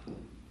die,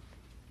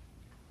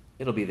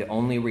 it'll be the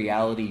only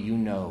reality you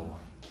know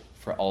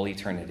for all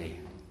eternity.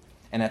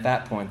 And at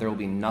that point, there will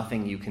be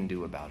nothing you can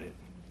do about it.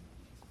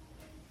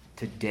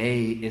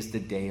 Today is the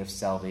day of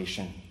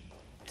salvation.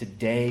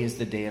 Today is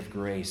the day of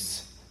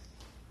grace.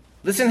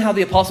 Listen how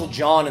the Apostle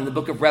John in the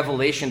book of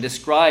Revelation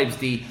describes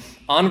the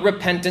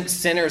unrepentant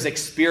sinner's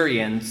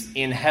experience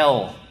in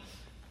hell.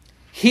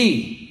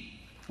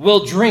 He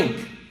will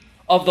drink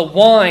of the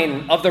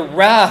wine of the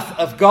wrath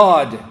of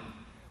God,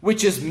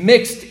 which is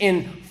mixed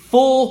in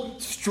full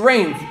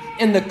strength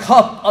in the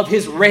cup of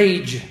his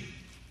rage.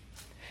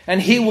 And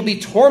he will be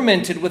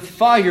tormented with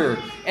fire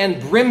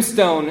and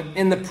brimstone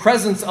in the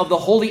presence of the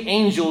holy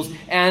angels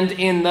and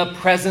in the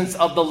presence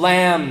of the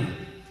Lamb.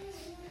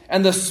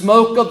 And the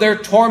smoke of their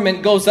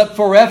torment goes up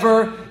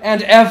forever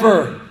and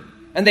ever,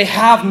 and they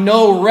have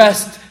no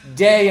rest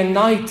day and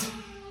night.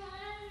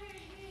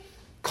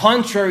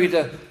 Contrary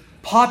to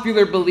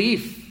popular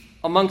belief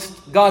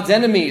amongst God's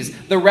enemies,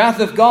 the wrath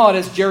of God,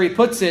 as Jerry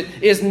puts it,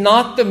 is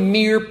not the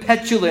mere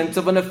petulance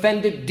of an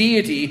offended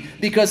deity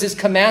because his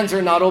commands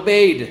are not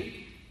obeyed.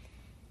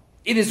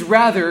 It is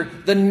rather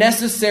the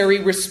necessary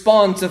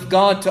response of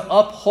God to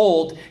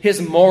uphold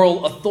his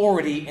moral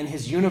authority in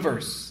his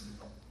universe.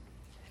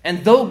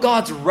 And though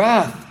God's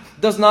wrath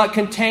does not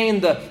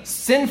contain the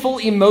sinful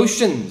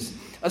emotions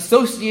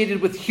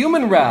associated with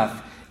human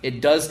wrath,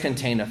 it does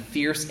contain a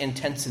fierce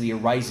intensity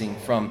arising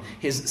from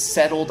his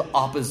settled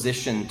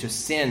opposition to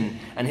sin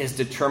and his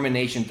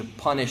determination to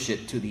punish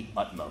it to the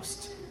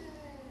utmost.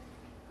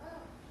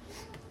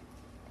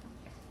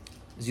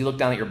 As you look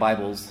down at your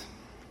Bibles,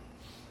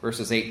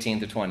 verses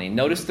 18 to 20,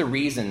 notice the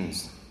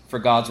reasons for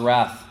God's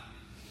wrath.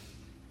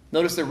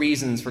 Notice the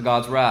reasons for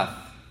God's wrath.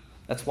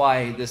 That's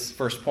why this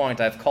first point,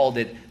 I've called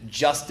it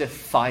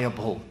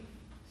justifiable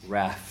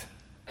wrath,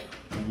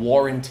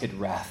 warranted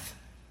wrath,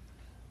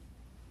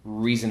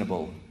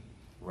 reasonable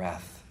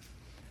wrath.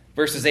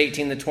 Verses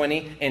 18 to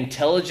 20,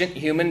 intelligent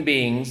human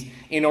beings,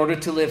 in order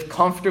to live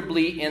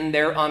comfortably in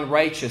their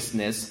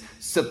unrighteousness,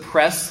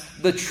 suppress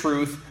the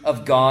truth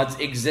of God's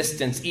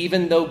existence,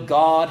 even though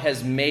God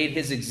has made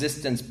his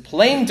existence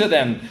plain to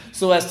them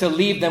so as to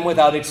leave them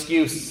without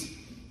excuse.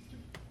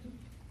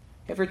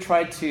 Ever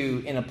tried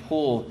to, in a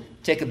pool,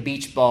 take a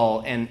beach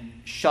ball and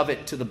shove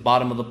it to the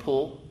bottom of the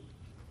pool?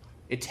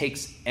 It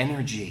takes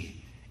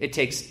energy. It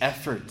takes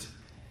effort.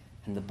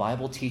 And the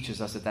Bible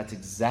teaches us that that's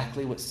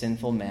exactly what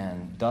sinful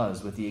man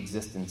does with the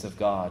existence of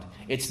God.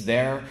 It's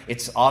there,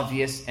 it's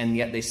obvious, and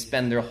yet they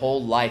spend their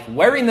whole life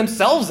wearing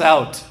themselves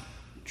out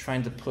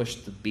trying to push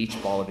the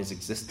beach ball of his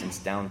existence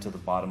down to the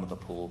bottom of the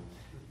pool.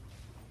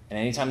 And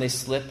anytime they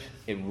slip,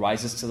 it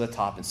rises to the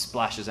top and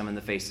splashes them in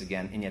the face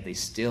again. And yet they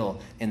still,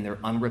 in their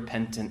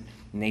unrepentant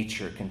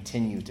nature,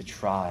 continue to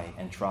try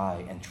and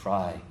try and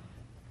try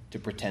to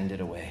pretend it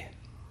away.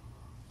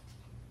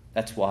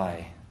 That's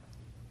why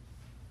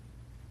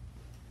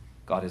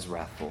God is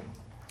wrathful.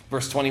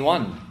 Verse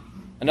 21,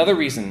 another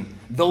reason.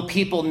 Though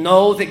people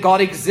know that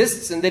God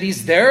exists and that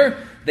he's there,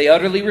 they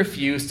utterly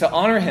refuse to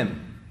honor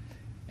him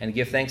and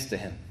give thanks to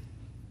him.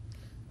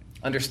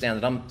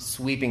 Understand that I'm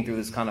sweeping through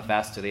this kind of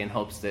fast today in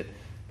hopes that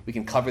we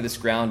can cover this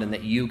ground and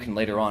that you can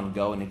later on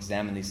go and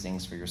examine these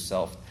things for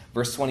yourself.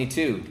 Verse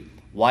 22,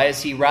 why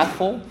is he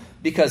wrathful?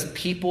 Because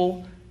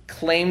people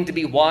claim to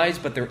be wise,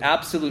 but they're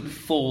absolute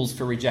fools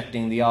for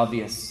rejecting the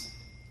obvious.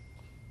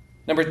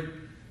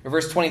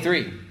 Verse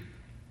 23,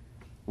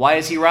 why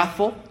is he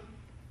wrathful?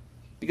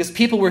 Because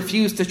people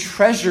refuse to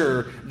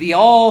treasure the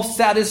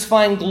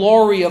all-satisfying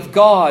glory of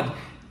God,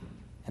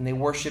 and they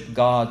worship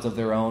gods of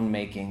their own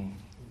making.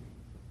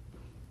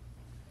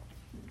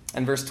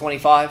 And verse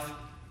 25,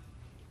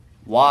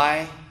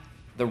 why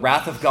the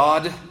wrath of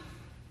God?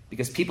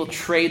 Because people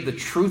trade the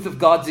truth of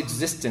God's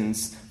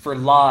existence for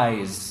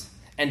lies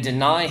and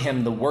deny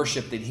him the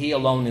worship that he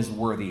alone is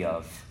worthy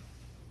of.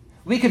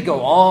 We could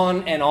go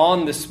on and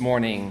on this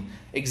morning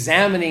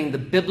examining the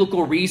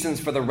biblical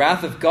reasons for the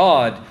wrath of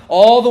God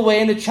all the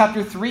way into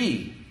chapter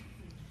 3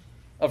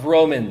 of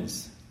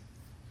Romans.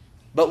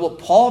 But what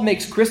Paul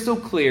makes crystal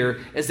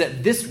clear is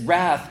that this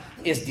wrath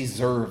is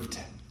deserved.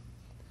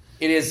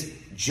 It is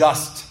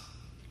just.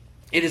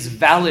 It is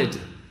valid.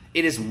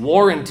 It is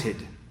warranted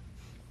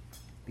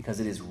because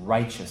it is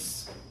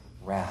righteous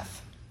wrath.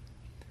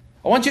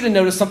 I want you to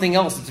notice something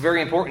else that's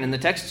very important in the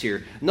text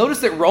here.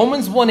 Notice that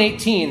Romans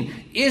 1:18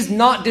 is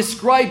not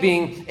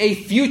describing a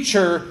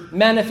future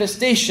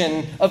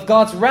manifestation of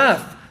God's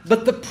wrath,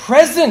 but the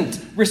present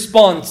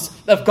response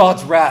of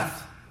God's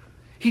wrath.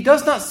 He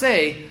does not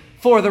say,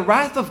 for the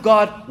wrath of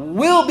God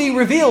will be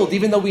revealed,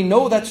 even though we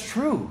know that's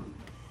true.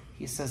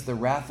 He says the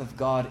wrath of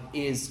God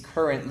is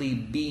currently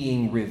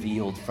being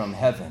revealed from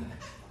heaven.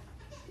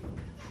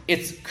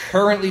 It's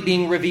currently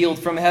being revealed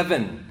from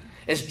heaven.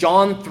 As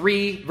John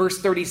 3, verse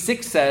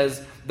 36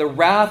 says, the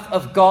wrath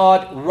of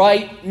God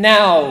right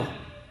now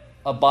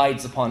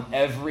abides upon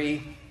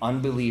every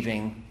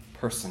unbelieving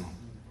person.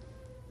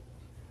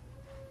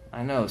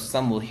 I know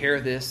some will hear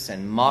this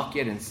and mock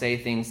it and say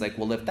things like,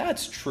 well, if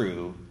that's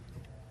true,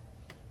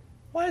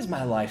 why is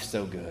my life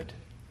so good?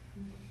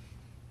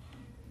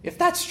 If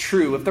that's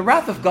true, if the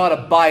wrath of God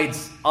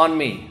abides on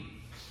me,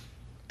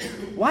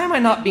 why am I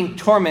not being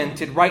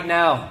tormented right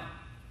now?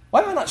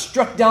 Why am I not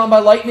struck down by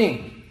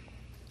lightning?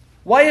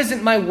 Why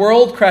isn't my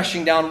world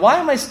crashing down? Why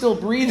am I still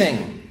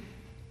breathing?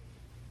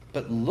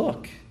 But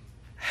look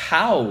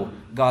how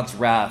God's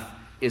wrath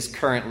is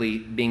currently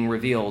being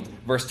revealed.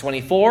 Verse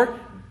 24,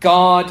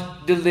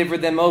 God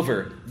delivered them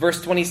over. Verse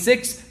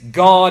 26,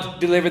 God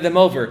delivered them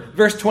over.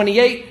 Verse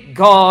 28,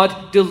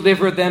 God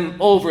delivered them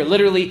over.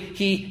 Literally,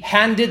 he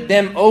handed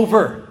them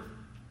over.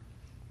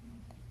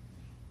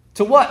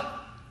 To what?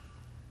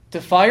 To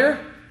fire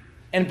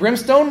and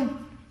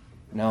brimstone?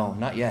 No,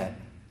 not yet.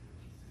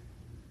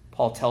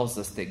 Paul tells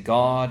us that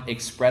God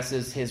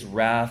expresses his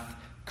wrath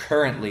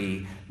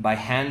currently by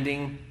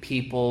handing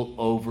people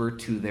over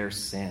to their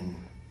sin.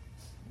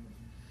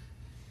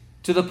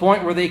 To the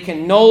point where they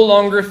can no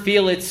longer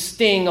feel its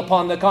sting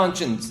upon the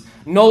conscience,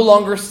 no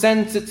longer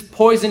sense its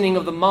poisoning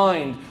of the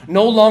mind,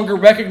 no longer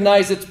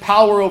recognize its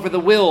power over the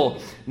will,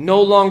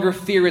 no longer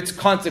fear its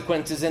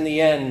consequences in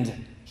the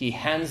end. He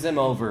hands them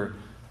over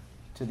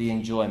to the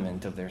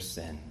enjoyment of their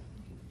sin.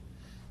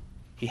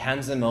 He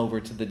hands them over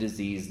to the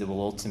disease that will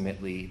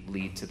ultimately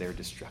lead to their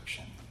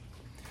destruction.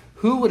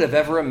 Who would have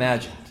ever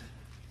imagined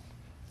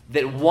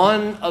that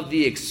one of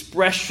the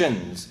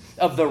expressions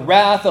of the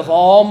wrath of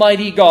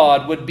Almighty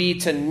God would be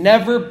to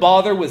never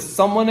bother with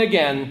someone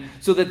again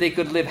so that they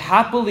could live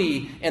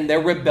happily in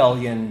their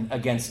rebellion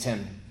against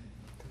him?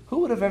 Who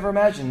would have ever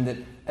imagined that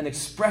an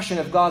expression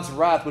of God's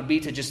wrath would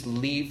be to just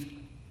leave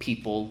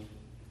people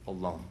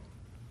alone?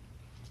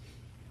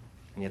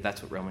 And yet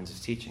that's what Romans is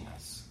teaching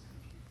us.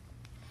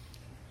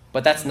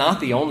 But that's not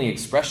the only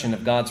expression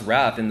of God's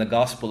wrath in the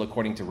gospel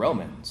according to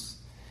Romans.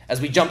 As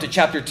we jump to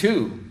chapter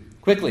 2,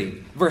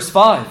 quickly, verse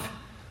 5,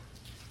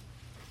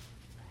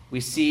 we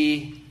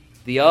see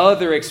the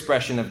other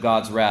expression of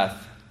God's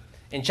wrath.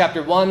 In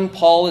chapter 1,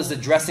 Paul is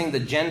addressing the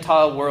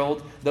Gentile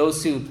world,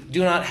 those who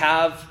do not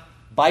have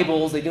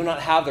Bibles, they do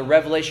not have the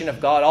revelation of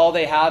God. All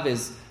they have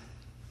is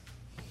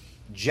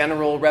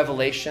general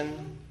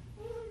revelation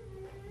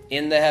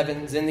in the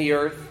heavens, in the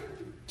earth,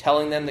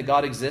 telling them that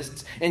God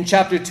exists. In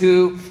chapter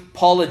 2,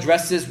 Paul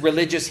addresses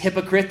religious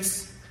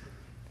hypocrites.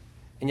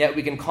 And yet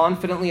we can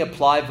confidently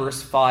apply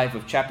verse 5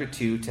 of chapter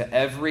 2 to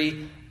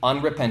every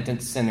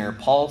unrepentant sinner.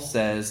 Paul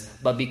says,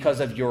 but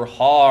because of your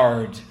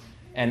hard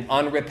and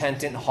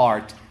unrepentant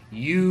heart,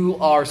 you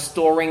are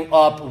storing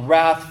up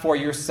wrath for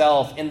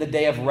yourself in the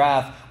day of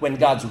wrath when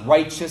God's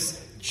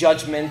righteous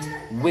judgment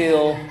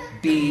will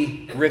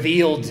be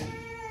revealed.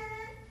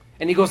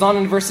 And he goes on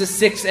in verses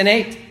 6 and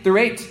 8 through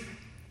 8.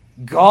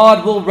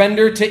 God will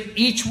render to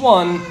each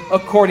one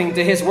according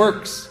to his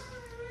works.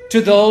 To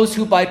those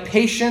who by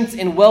patience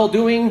in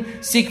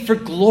well-doing seek for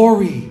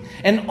glory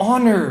and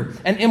honor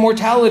and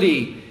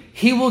immortality,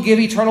 he will give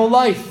eternal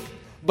life.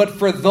 But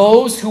for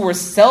those who are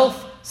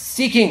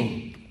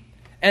self-seeking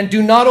and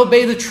do not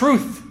obey the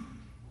truth,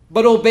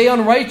 but obey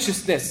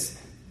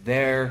unrighteousness,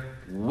 there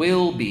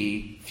will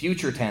be,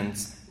 future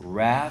tense,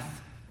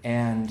 wrath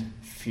and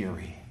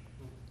fury.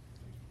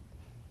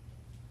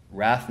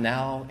 Wrath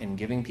now in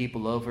giving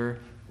people over,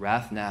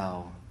 wrath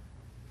now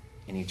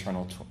in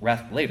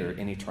wrath later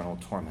in eternal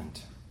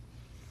torment.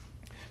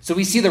 So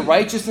we see the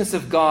righteousness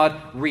of God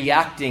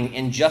reacting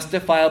in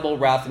justifiable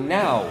wrath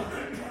now,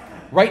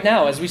 right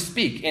now as we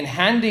speak, in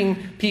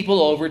handing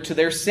people over to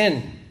their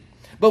sin.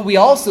 But we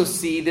also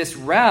see this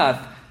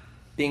wrath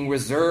being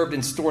reserved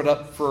and stored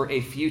up for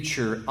a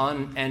future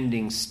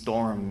unending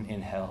storm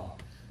in hell.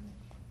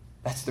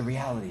 That's the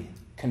reality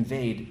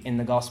conveyed in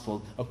the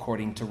gospel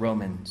according to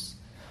Romans.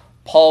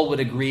 Paul would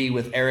agree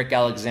with Eric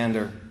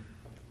Alexander,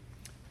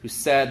 who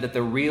said that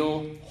the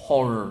real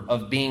horror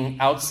of being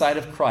outside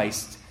of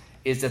Christ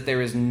is that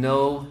there is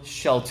no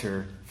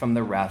shelter from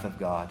the wrath of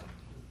God.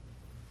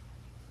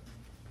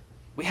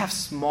 We have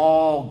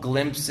small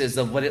glimpses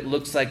of what it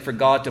looks like for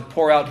God to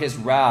pour out his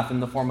wrath in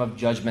the form of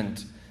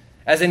judgment.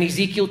 As in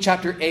Ezekiel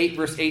chapter 8,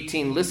 verse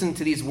 18, listen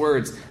to these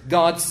words.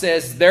 God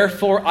says,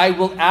 "Therefore I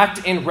will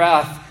act in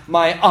wrath.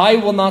 My eye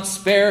will not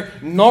spare,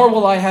 nor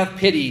will I have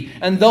pity.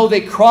 And though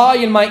they cry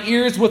in my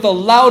ears with a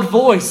loud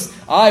voice,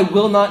 I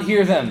will not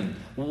hear them."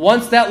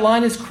 Once that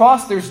line is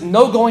crossed, there's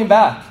no going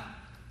back.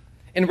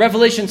 In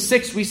Revelation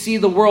 6, we see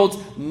the world's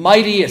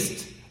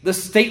mightiest, the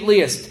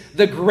stateliest,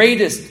 the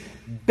greatest,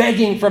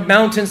 begging for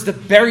mountains to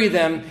bury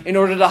them in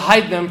order to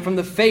hide them from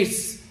the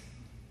face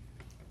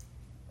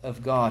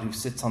of God who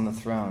sits on the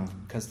throne,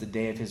 because the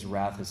day of his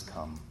wrath has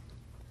come.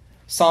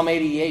 Psalm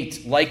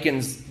 88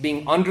 likens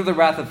being under the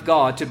wrath of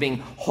God to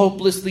being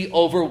hopelessly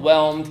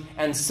overwhelmed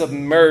and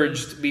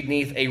submerged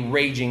beneath a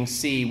raging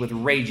sea with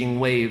raging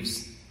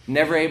waves.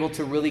 Never able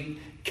to really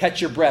catch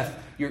your breath.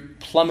 You're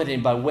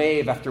plummeted by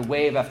wave after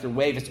wave after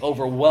wave. It's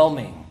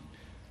overwhelming.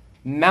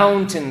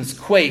 Mountains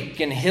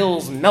quake and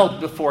hills melt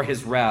before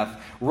his wrath.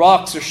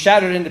 Rocks are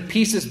shattered into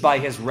pieces by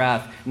his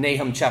wrath,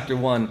 Nahum chapter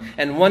 1.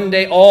 And one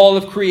day all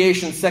of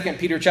creation, 2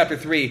 Peter chapter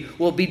 3,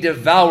 will be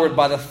devoured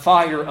by the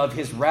fire of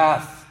his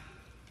wrath.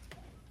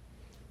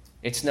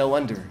 It's no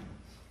wonder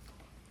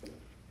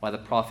why the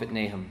prophet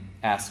Nahum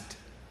asked,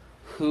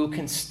 "Who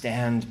can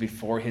stand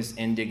before his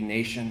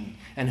indignation,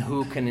 and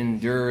who can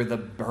endure the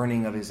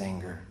burning of his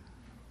anger?"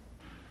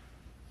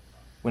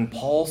 When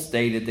Paul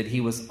stated that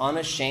he was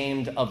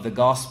unashamed of the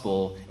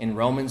gospel in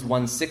Romans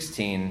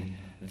 1:16,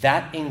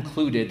 that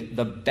included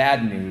the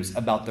bad news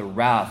about the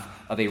wrath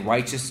of a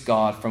righteous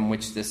God from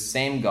which this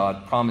same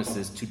God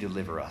promises to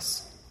deliver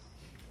us.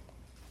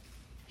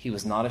 He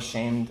was not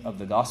ashamed of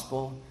the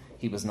gospel.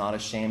 He was not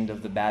ashamed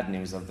of the bad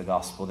news of the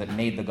gospel that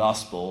made the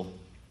gospel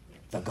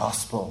the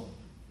gospel.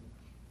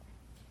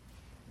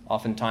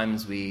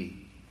 Oftentimes we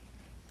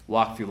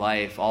walk through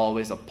life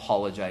always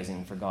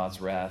apologizing for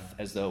God's wrath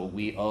as though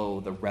we owe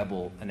the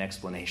rebel an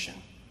explanation.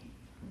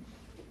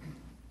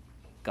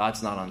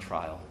 God's not on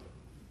trial.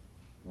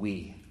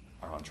 We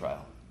are on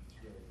trial.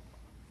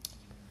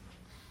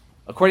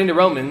 According to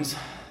Romans,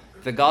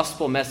 the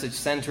gospel message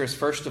centers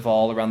first of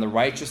all around the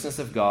righteousness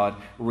of God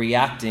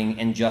reacting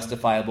in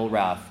justifiable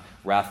wrath.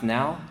 Wrath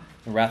now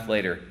and wrath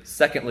later.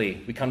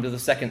 Secondly, we come to the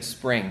second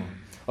spring.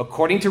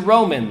 According to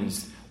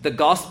Romans, the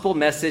gospel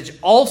message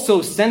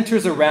also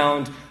centers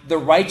around the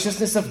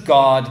righteousness of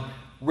God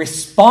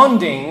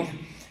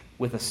responding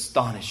with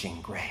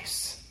astonishing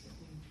grace.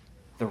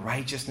 The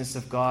righteousness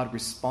of God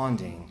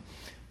responding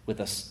with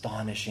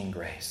astonishing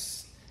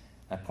grace.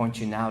 I point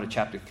you now to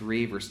chapter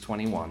 3, verse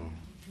 21.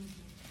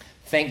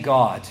 Thank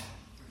God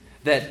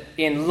that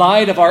in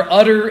light of our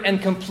utter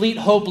and complete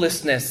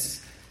hopelessness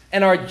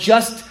and our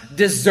just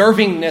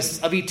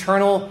deservingness of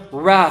eternal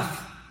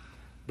wrath,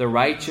 the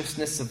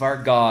righteousness of our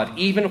God,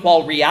 even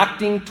while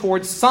reacting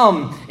towards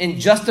some in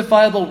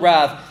justifiable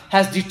wrath,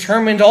 has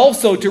determined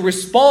also to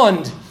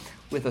respond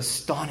with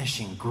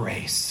astonishing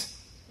grace.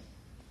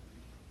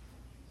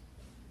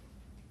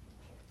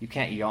 You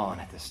can't yawn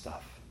at this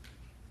stuff.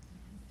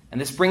 And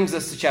this brings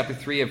us to chapter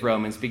 3 of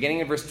Romans, beginning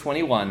in verse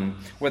 21,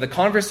 where the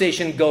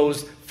conversation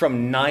goes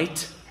from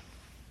night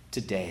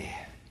to day,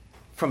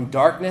 from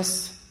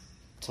darkness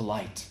to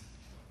light,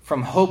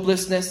 from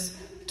hopelessness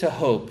to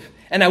hope.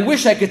 And I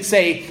wish I could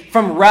say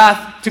from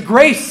wrath to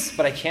grace,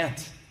 but I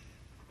can't.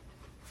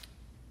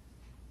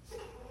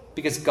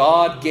 Because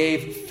God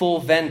gave full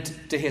vent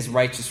to his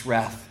righteous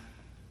wrath.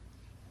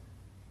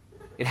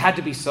 It had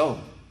to be so.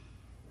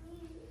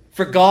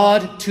 For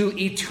God to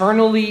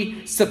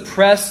eternally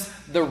suppress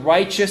the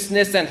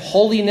righteousness and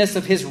holiness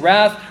of his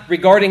wrath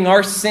regarding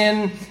our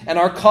sin and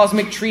our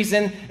cosmic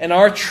treason and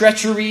our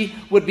treachery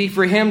would be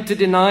for him to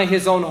deny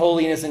his own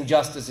holiness and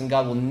justice, and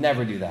God will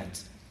never do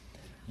that.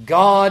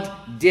 God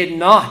did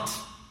not,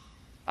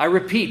 I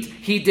repeat,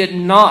 he did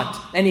not,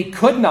 and he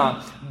could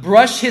not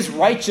brush his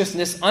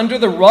righteousness under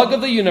the rug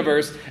of the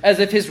universe as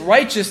if his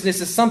righteousness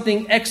is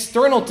something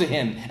external to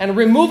him and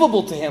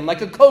removable to him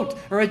like a coat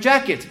or a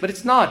jacket. But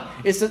it's not.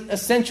 It's an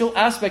essential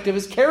aspect of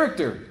his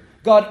character.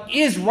 God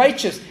is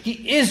righteous.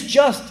 He is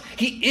just.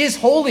 He is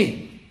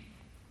holy.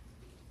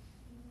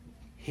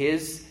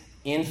 His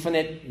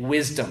infinite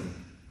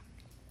wisdom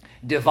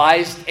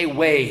devised a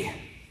way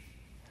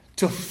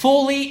to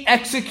fully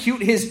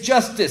execute his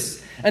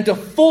justice and to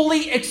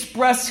fully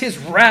express his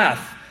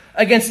wrath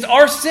against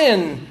our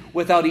sin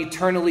without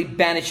eternally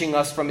banishing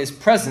us from his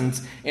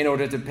presence in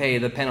order to pay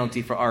the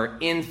penalty for our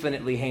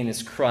infinitely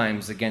heinous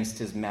crimes against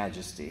his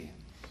majesty.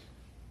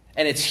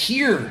 And it's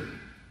here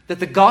that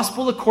the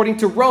gospel, according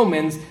to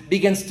Romans,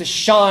 begins to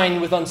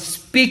shine with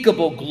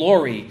unspeakable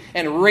glory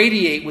and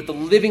radiate with the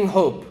living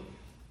hope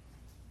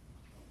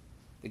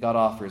that God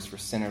offers for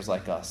sinners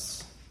like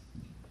us.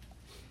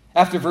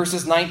 After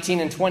verses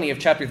 19 and 20 of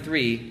chapter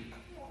 3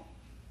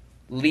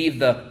 leave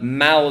the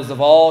mouths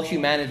of all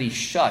humanity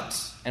shut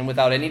and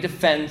without any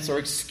defense or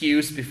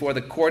excuse before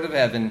the court of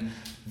heaven,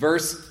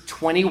 verse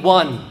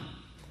 21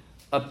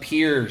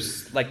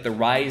 appears like the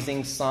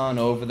rising sun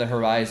over the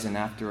horizon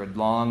after a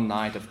long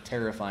night of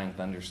terrifying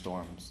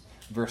thunderstorms.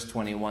 Verse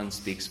 21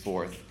 speaks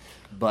forth.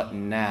 But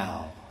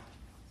now,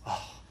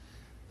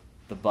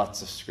 the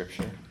buts of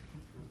Scripture.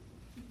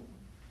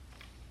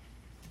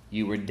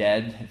 You were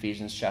dead,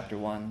 Ephesians chapter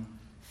 1,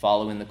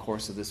 following the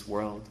course of this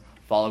world,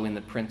 following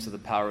the prince of the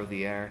power of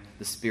the air,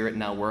 the spirit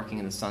now working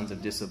in the sons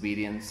of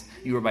disobedience.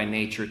 You were by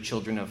nature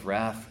children of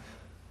wrath.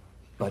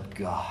 But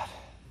God,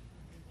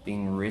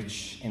 being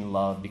rich in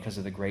love because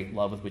of the great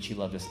love with which he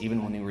loved us,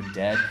 even when we were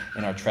dead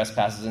in our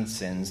trespasses and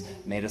sins,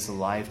 made us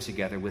alive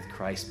together with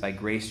Christ. By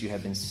grace you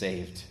have been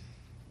saved.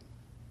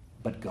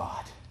 But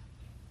God.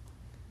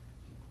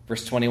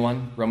 Verse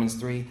 21, Romans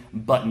 3,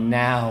 but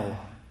now,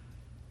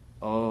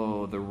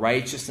 the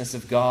righteousness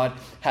of God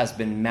has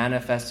been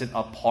manifested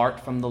apart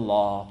from the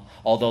law,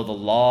 although the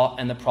law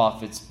and the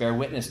prophets bear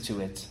witness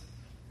to it.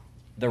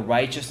 The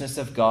righteousness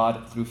of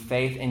God through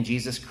faith in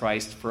Jesus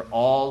Christ for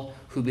all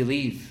who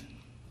believe.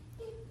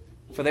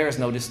 For there is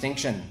no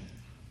distinction.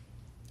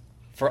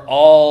 For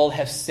all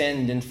have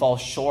sinned and fall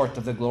short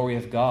of the glory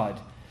of God,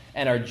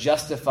 and are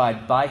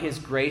justified by his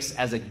grace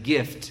as a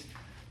gift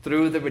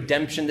through the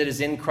redemption that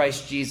is in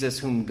Christ Jesus,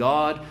 whom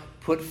God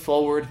put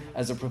forward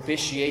as a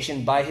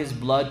propitiation by his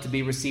blood to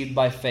be received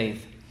by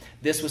faith.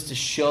 This was to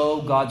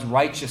show God's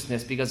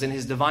righteousness, because in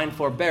his divine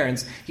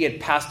forbearance he had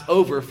passed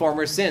over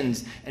former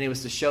sins, and it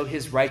was to show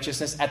his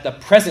righteousness at the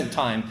present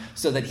time,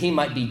 so that he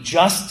might be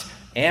just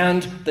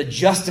and the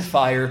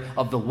justifier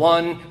of the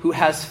one who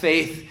has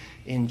faith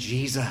in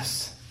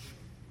Jesus.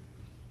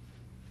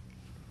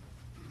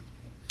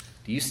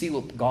 Do you see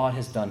what God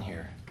has done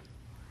here?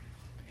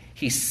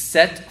 He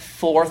set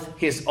forth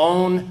his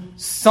own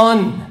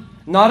Son,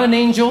 not an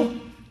angel,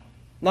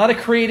 not a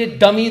created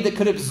dummy that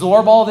could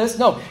absorb all this.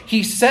 No,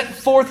 he set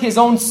forth his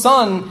own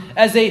Son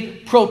as a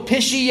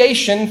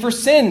propitiation for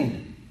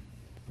sin.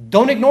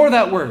 Don't ignore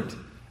that word.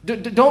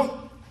 Don't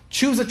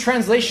choose a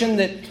translation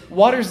that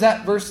waters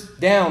that verse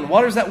down,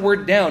 waters that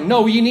word down.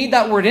 No, you need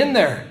that word in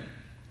there.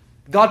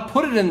 God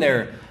put it in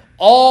there.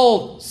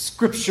 All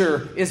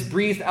Scripture is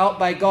breathed out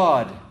by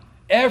God.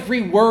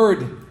 Every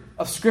word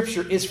of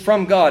Scripture is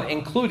from God,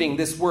 including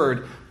this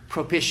word,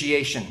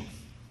 propitiation.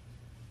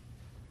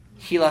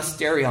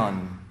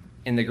 Hilasterion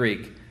in the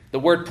Greek. The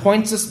word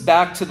points us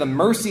back to the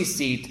mercy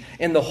seat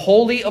in the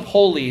Holy of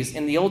Holies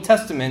in the Old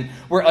Testament,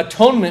 where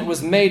atonement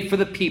was made for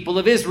the people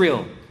of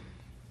Israel.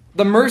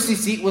 The mercy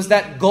seat was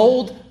that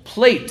gold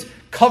plate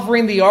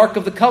covering the Ark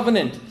of the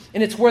Covenant.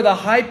 And it's where the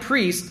high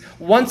priest,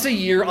 once a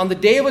year on the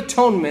Day of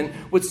Atonement,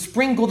 would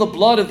sprinkle the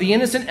blood of the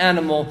innocent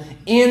animal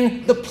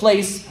in the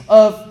place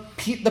of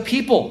the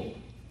people.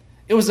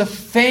 It was a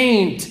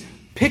feigned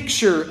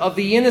picture of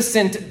the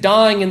innocent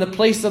dying in the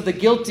place of the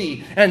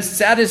guilty and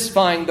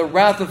satisfying the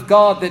wrath of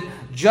God that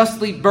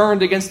justly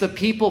burned against the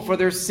people for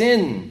their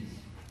sin.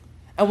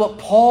 And what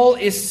Paul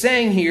is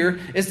saying here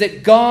is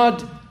that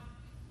God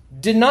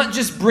did not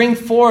just bring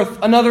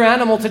forth another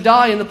animal to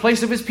die in the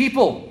place of his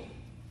people.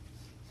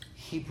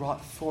 He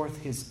brought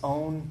forth his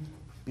own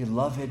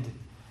beloved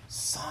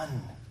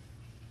Son.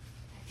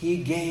 He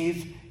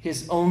gave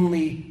his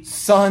only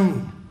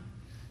Son.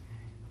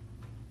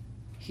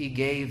 He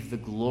gave the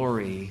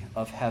glory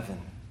of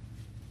heaven.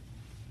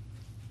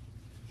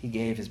 He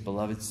gave his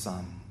beloved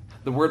Son.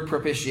 The word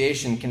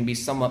propitiation can be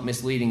somewhat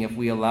misleading if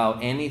we allow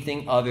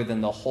anything other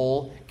than the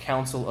whole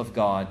counsel of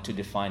God to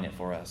define it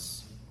for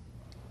us.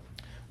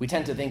 We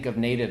tend to think of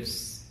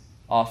natives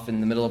off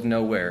in the middle of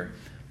nowhere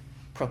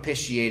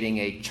propitiating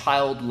a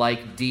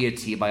childlike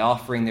deity by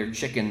offering their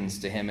chickens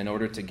to him in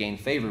order to gain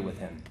favor with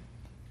him,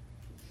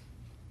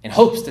 in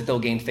hopes that they'll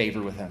gain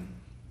favor with him.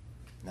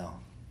 No.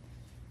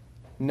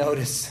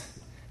 Notice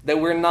that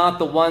we're not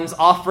the ones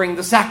offering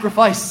the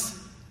sacrifice.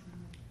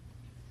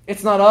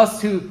 It's not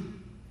us who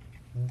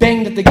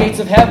banged at the gates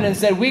of heaven and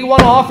said, "We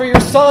want to offer your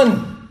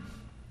Son."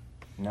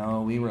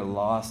 No, we were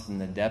lost in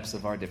the depths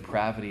of our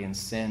depravity and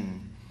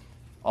sin.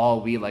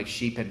 All we like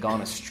sheep had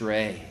gone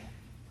astray,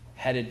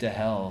 headed to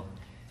hell,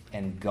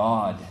 and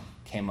God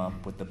came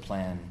up with the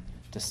plan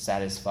to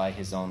satisfy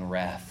his own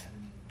wrath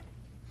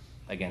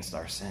against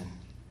our sin.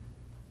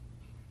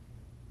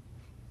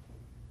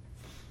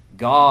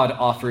 God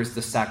offers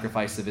the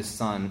sacrifice of his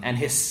Son, and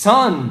his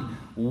Son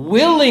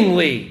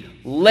willingly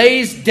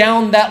lays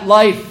down that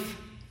life.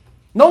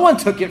 No one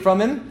took it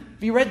from him.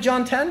 Have you read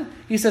John 10?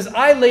 He says,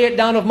 "I lay it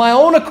down of my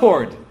own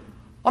accord."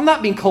 I'm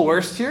not being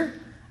coerced here.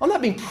 I'm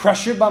not being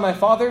pressured by my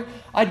Father.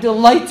 I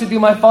delight to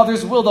do my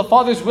Father's will. The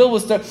Father's will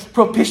was to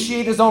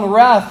propitiate his own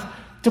wrath,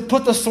 to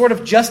put the sword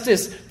of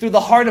justice through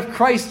the heart of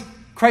Christ.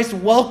 Christ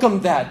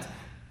welcomed that,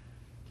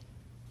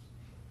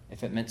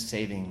 if it meant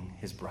saving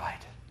his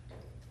bride.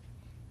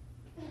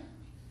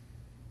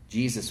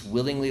 Jesus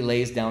willingly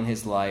lays down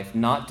his life,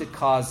 not to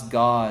cause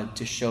God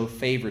to show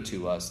favor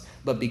to us,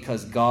 but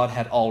because God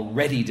had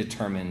already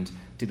determined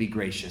to be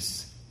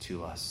gracious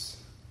to us.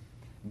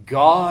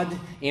 God,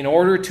 in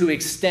order to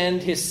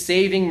extend his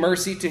saving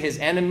mercy to his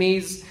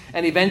enemies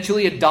and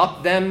eventually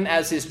adopt them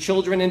as his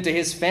children into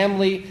his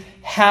family,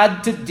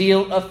 had to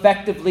deal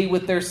effectively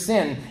with their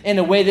sin in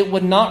a way that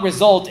would not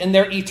result in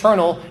their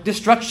eternal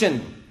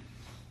destruction.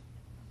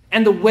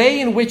 And the way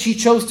in which he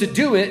chose to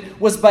do it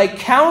was by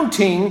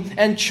counting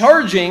and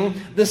charging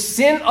the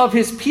sin of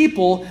his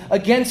people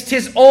against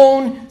his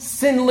own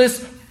sinless,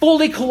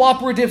 fully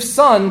cooperative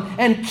Son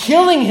and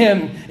killing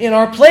him in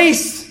our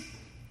place.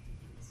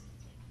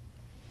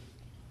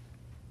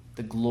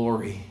 The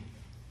glory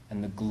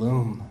and the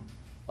gloom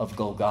of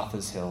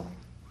Golgotha's hill.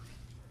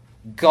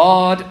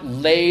 God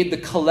laid the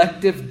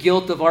collective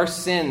guilt of our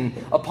sin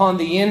upon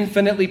the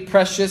infinitely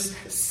precious,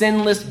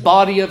 sinless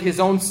body of his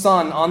own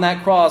Son on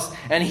that cross,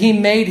 and he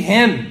made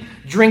him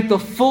drink the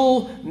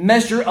full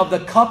measure of the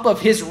cup of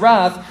his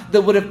wrath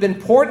that would have been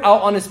poured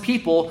out on his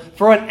people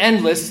for an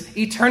endless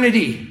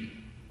eternity.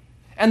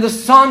 And the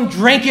Son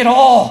drank it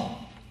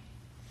all.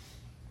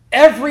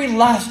 Every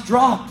last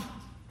drop.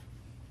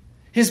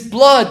 His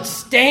blood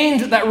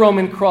stained that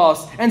Roman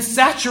cross and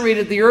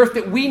saturated the earth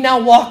that we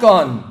now walk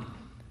on.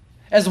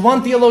 As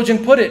one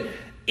theologian put it,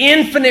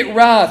 infinite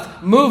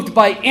wrath moved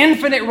by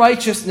infinite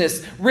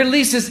righteousness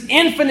releases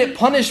infinite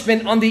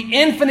punishment on the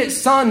infinite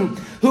Son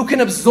who can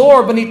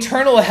absorb an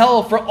eternal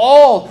hell for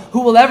all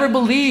who will ever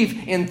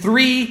believe in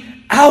 3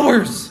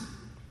 hours.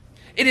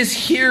 It is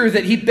here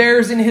that he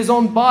bears in his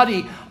own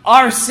body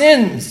our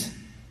sins.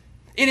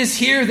 It is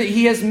here that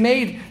he has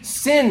made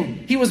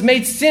sin. He was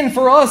made sin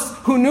for us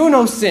who knew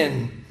no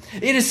sin.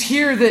 It is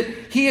here that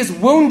he is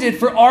wounded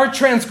for our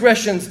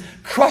transgressions,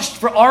 crushed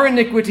for our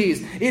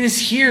iniquities. It is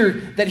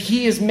here that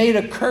he is made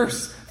a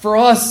curse for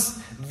us.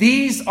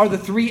 These are the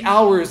 3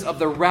 hours of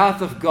the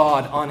wrath of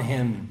God on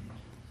him.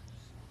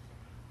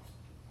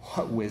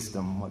 What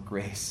wisdom, what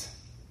grace,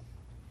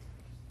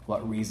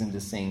 what reason to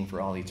sing for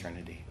all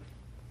eternity.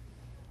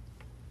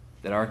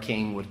 That our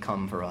King would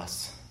come for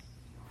us.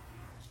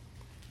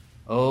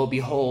 Oh,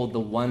 behold the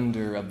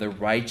wonder of the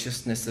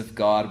righteousness of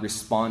God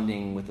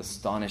responding with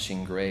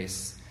astonishing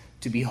grace.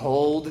 To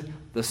behold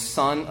the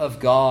Son of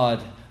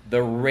God,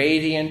 the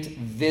radiant,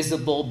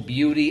 visible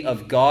beauty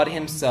of God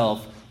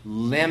himself,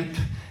 limp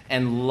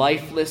and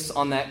lifeless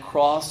on that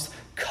cross,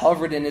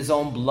 covered in his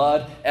own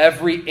blood,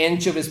 every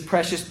inch of his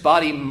precious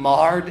body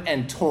marred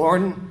and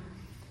torn,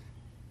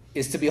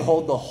 is to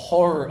behold the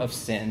horror of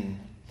sin,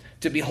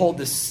 to behold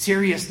the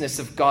seriousness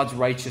of God's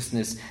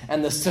righteousness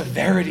and the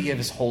severity of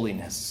his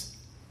holiness.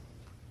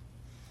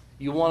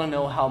 You want to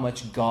know how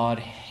much God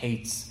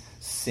hates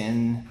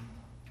sin?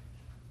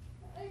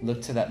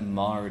 Look to that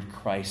marred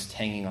Christ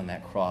hanging on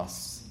that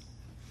cross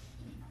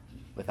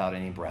without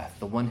any breath.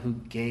 The one who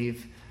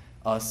gave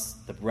us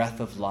the breath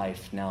of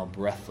life, now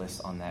breathless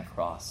on that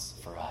cross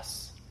for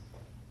us.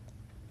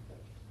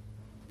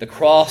 The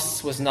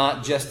cross was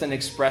not just an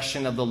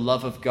expression of the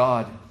love of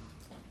God.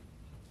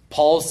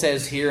 Paul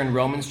says here in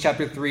Romans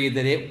chapter 3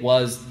 that it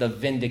was the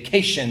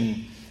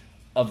vindication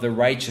of the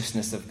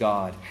righteousness of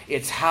God.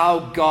 It's how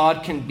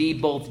God can be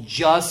both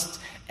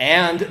just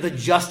and the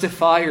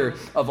justifier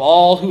of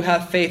all who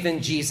have faith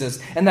in Jesus.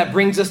 And that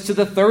brings us to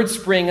the third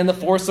spring in the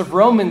force of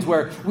Romans,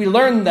 where we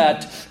learn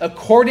that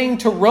according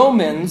to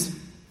Romans,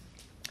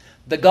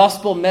 the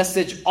gospel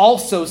message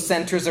also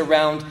centers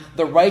around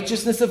the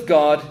righteousness of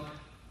God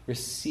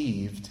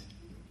received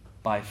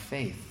by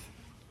faith,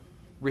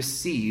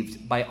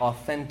 received by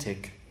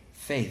authentic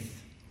faith.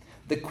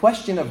 The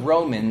question of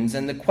Romans,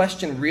 and the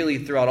question really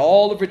throughout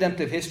all of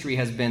redemptive history,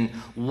 has been,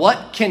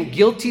 what can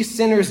guilty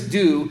sinners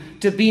do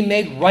to be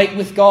made right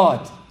with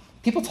God?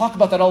 People talk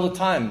about that all the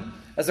time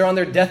as they're on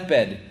their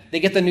deathbed.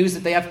 They get the news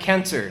that they have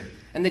cancer,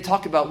 and they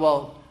talk about,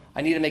 well,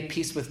 I need to make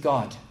peace with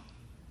God.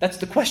 That's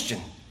the question.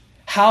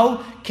 How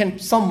can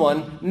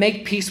someone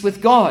make peace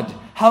with God?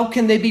 How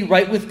can they be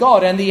right with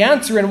God? And the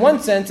answer, in one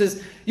sense,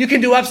 is you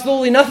can do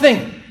absolutely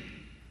nothing.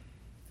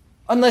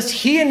 Unless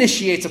he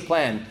initiates a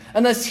plan,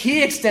 unless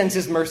he extends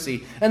his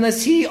mercy,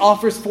 unless he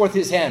offers forth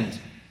his hand,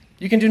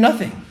 you can do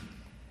nothing.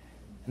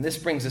 And this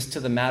brings us to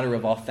the matter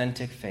of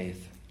authentic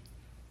faith.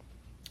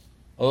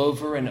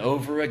 Over and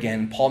over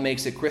again, Paul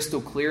makes it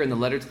crystal clear in the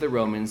letter to the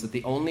Romans that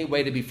the only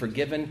way to be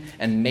forgiven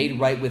and made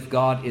right with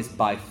God is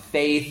by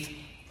faith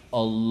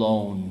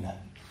alone.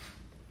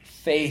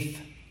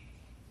 Faith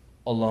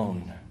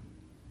alone.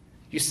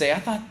 You say, I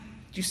thought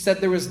you said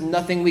there was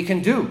nothing we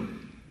can do.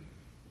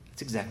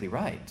 That's exactly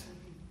right.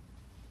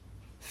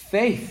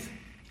 Faith,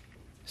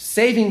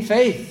 saving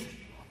faith,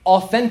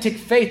 authentic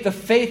faith, the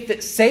faith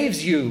that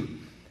saves you,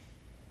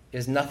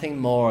 is nothing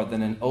more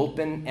than an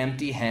open,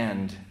 empty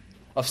hand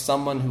of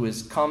someone who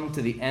has come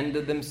to the end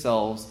of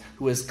themselves,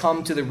 who has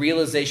come to the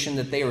realization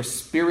that they are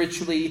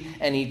spiritually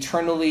and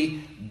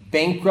eternally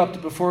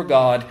bankrupt before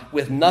God,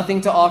 with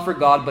nothing to offer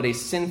God but a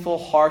sinful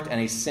heart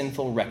and a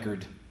sinful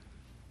record.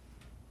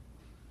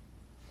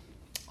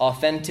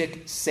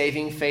 Authentic,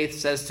 saving faith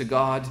says to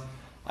God,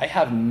 I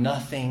have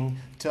nothing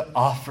to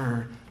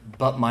offer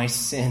but my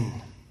sin.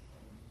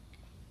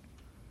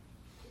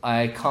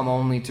 I come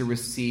only to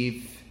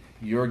receive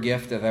your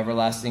gift of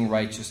everlasting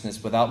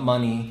righteousness without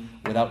money,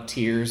 without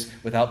tears,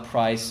 without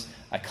price.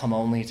 I come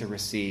only to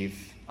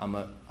receive.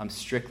 I'm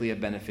strictly a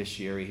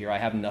beneficiary here. I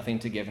have nothing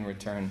to give in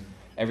return.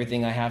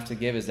 Everything I have to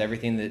give is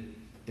everything that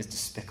is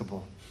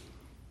despicable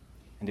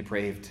and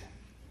depraved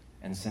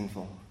and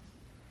sinful.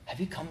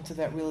 Have you come to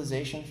that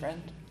realization,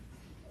 friend?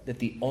 that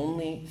the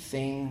only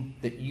thing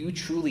that you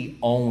truly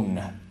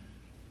own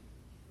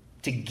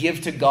to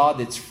give to God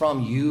that's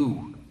from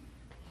you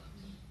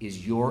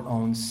is your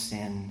own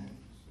sin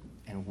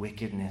and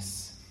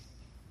wickedness.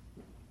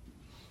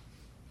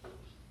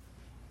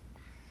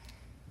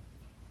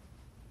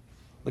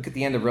 Look at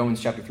the end of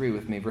Romans chapter 3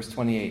 with me, verse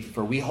 28.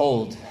 For we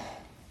hold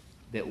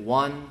that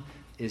one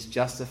is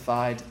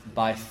justified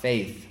by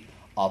faith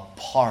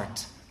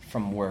apart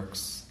from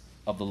works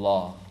of the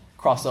law.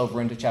 Cross over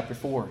into chapter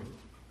 4.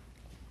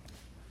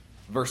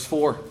 Verse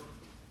 4.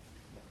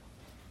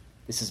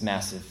 This is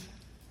massive.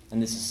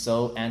 And this is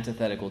so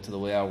antithetical to the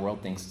way our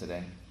world thinks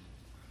today.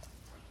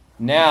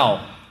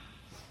 Now,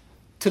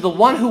 to the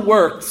one who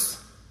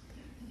works,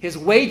 his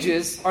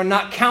wages are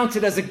not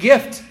counted as a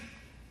gift,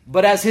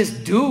 but as his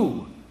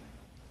due.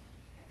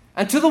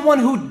 And to the one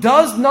who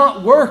does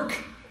not work,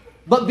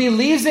 but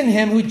believes in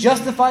him who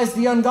justifies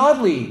the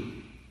ungodly,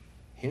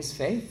 his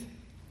faith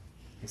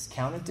is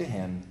counted to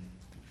him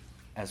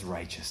as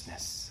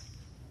righteousness.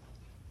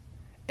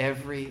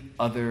 Every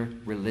other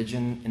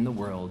religion in the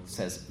world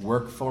says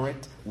work for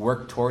it,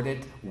 work toward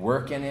it,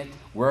 work in it,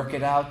 work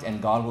it out,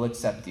 and God will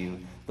accept you.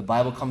 The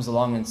Bible comes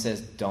along and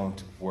says,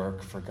 don't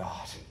work for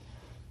God.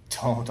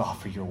 Don't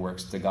offer your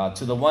works to God.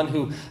 To the one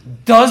who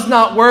does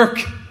not work,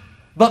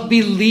 but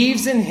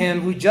believes in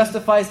him who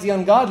justifies the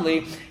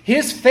ungodly,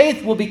 his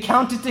faith will be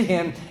counted to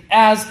him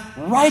as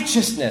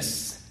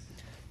righteousness.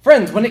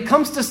 Friends, when it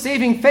comes to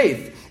saving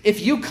faith, if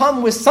you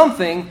come with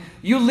something,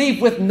 you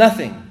leave with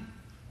nothing.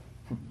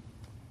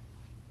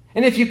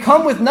 And if you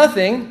come with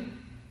nothing,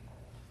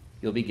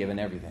 you'll be given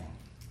everything.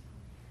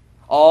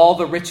 All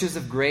the riches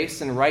of grace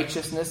and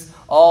righteousness,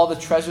 all the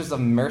treasures of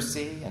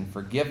mercy and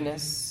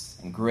forgiveness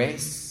and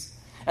grace.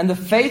 And the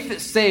faith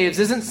that saves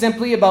isn't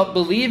simply about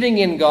believing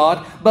in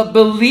God, but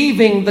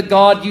believing the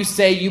God you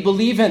say you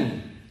believe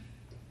in.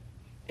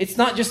 It's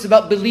not just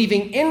about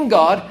believing in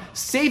God.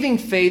 Saving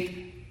faith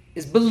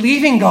is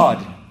believing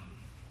God.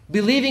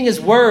 Believing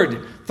His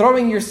word,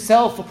 throwing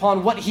yourself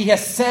upon what He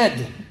has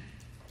said.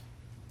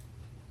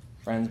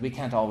 Friends, we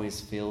can't always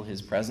feel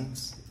His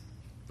presence,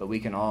 but we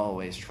can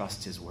always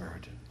trust His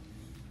word.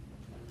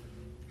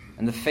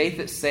 And the faith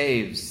that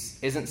saves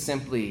isn't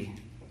simply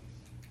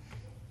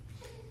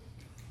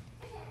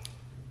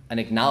an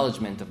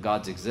acknowledgement of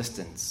God's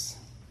existence.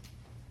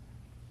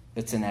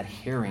 It's an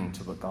adhering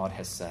to what God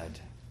has said.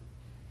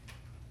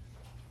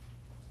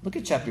 Look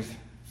at chapter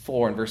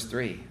 4 and verse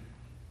 3.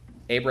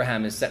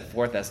 Abraham is set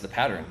forth as the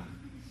pattern.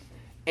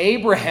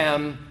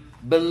 Abraham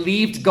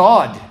believed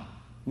God.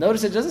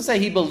 Notice it doesn't say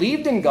he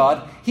believed in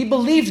God. He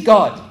believed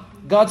God.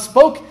 God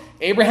spoke.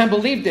 Abraham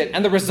believed it.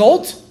 And the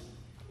result?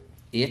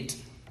 It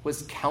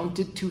was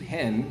counted to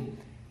him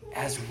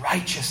as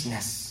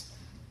righteousness.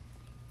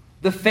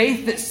 The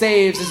faith that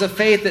saves is a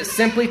faith that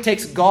simply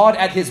takes God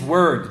at His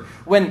word.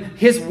 When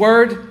His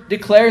word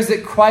declares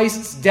that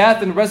Christ's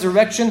death and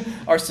resurrection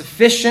are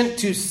sufficient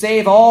to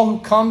save all who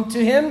come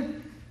to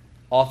Him,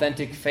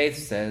 authentic faith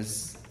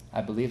says,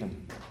 I believe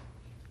Him.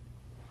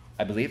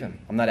 I believe Him.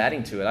 I'm not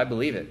adding to it. I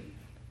believe it.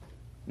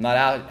 I'm not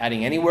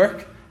adding any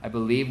work. I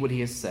believe what He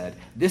has said.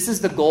 This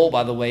is the goal,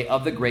 by the way,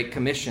 of the Great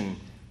Commission,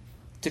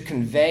 to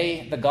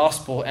convey the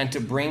gospel and to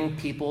bring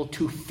people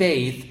to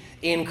faith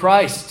in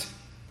Christ.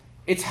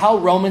 It's how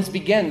Romans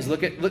begins.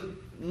 Look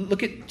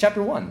at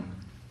chapter 1,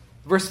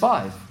 verse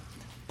 5.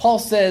 Paul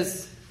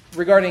says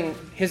regarding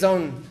his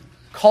own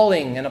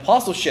calling and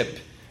apostleship,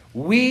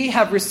 we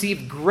have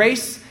received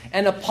grace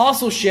and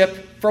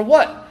apostleship for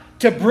what?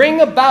 To bring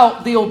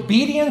about the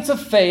obedience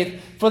of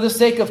faith for the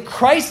sake of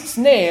Christ's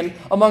name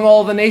among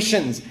all the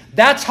nations.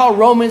 That's how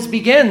Romans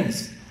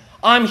begins.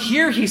 I'm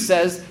here, he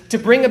says, to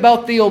bring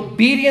about the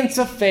obedience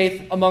of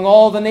faith among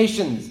all the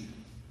nations.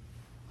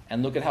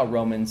 And look at how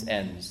Romans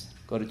ends.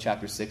 Go to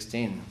chapter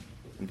 16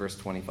 and verse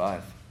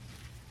 25.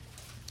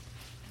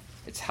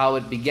 It's how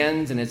it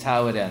begins and it's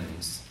how it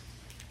ends.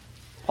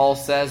 Paul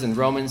says in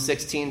Romans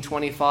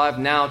 16:25,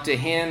 now to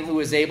Him who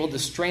is able to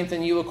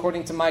strengthen you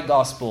according to my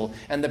gospel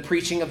and the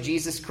preaching of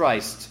Jesus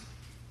Christ,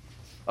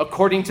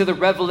 according to the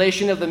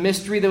revelation of the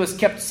mystery that was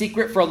kept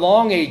secret for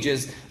long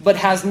ages, but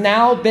has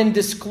now been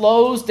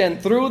disclosed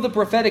and through the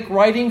prophetic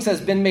writings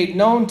has been made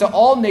known to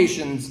all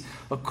nations,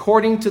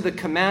 according to the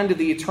command of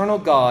the eternal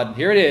God,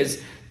 here it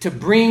is, to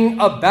bring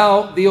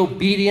about the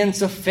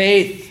obedience of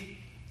faith.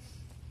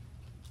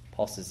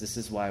 Paul says this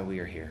is why we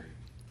are here.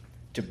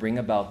 To bring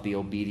about the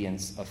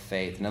obedience of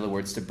faith. In other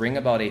words, to bring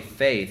about a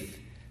faith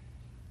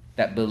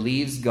that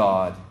believes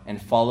God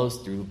and follows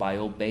through by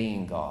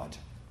obeying God.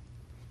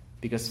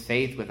 Because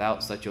faith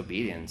without such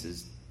obedience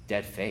is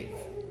dead faith.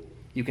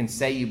 You can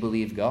say you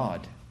believe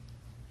God,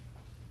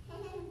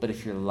 but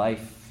if your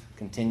life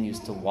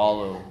continues to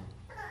wallow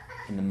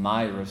in the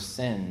mire of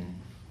sin,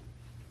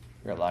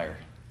 you're a liar.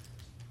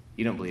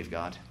 You don't believe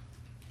God.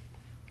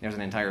 There's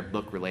an entire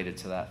book related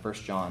to that, 1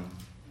 John.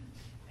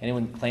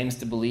 Anyone claims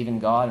to believe in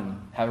God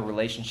and have a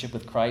relationship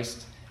with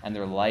Christ and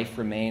their life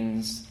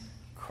remains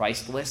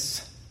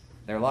Christless,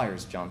 they're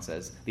liars, John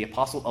says. The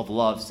apostle of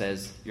love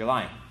says, you're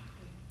lying.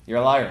 You're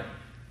a liar.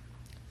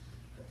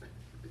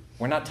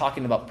 We're not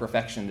talking about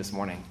perfection this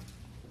morning.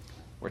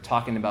 We're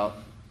talking about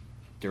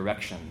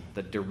direction.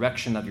 The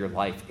direction of your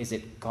life. Is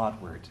it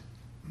God-word?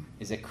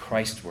 Is it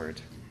Christ-word?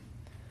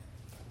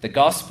 The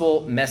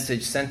gospel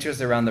message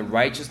centers around the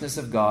righteousness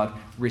of God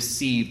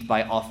received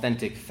by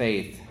authentic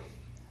faith.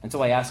 And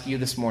so I ask you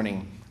this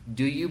morning,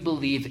 do you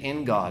believe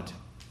in God?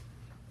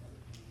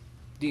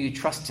 Do you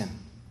trust him?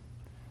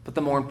 But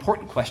the more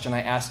important question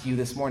I ask you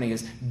this morning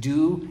is,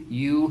 do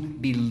you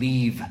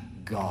believe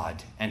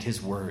God and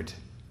his word?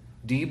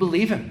 Do you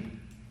believe him?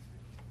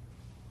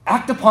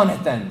 Act upon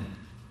it then.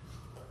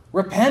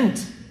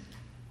 Repent.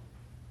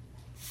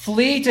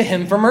 Flee to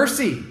him for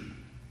mercy.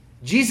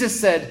 Jesus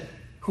said,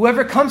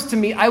 whoever comes to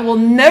me, I will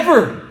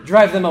never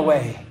drive them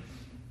away.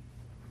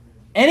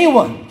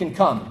 Anyone can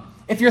come.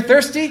 If you're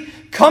thirsty,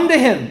 come to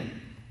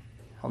him.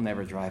 He'll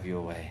never drive you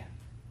away.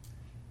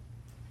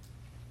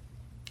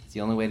 It's the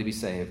only way to be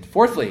saved.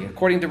 Fourthly,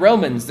 according to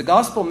Romans, the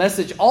gospel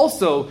message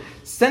also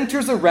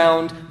centers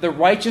around the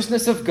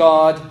righteousness of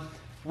God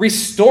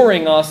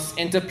restoring us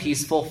into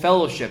peaceful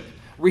fellowship.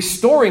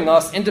 Restoring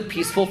us into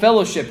peaceful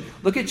fellowship.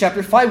 Look at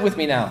chapter 5 with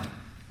me now.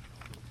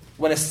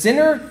 When a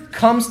sinner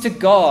comes to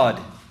God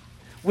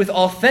with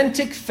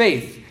authentic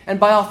faith,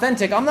 and by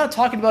authentic, I'm not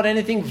talking about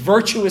anything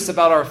virtuous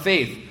about our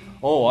faith.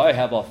 Oh, I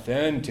have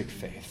authentic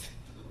faith.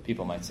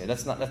 People might say,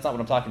 that's not what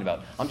I'm talking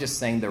about. I'm just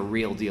saying the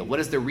real deal. What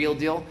is the real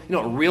deal? You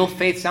know what real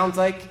faith sounds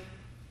like?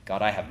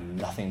 God, I have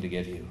nothing to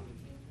give you.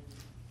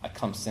 I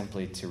come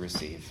simply to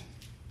receive.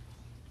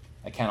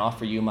 I can't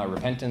offer you my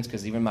repentance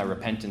because even my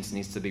repentance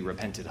needs to be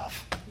repented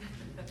of.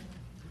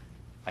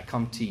 I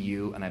come to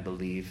you and I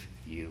believe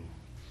you.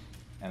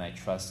 And I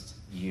trust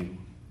you.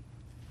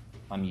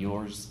 I'm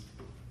yours.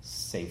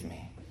 Save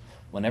me.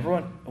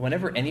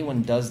 Whenever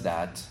anyone does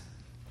that,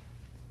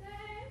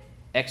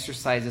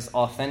 exercises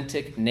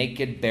authentic,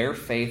 naked, bare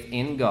faith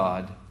in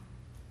God,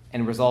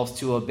 and resolves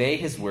to obey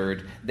his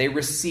word, they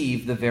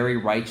receive the very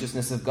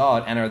righteousness of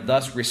God and are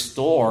thus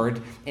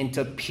restored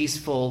into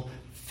peaceful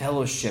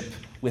fellowship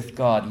with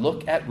God.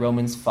 Look at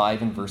Romans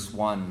 5 and verse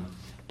 1.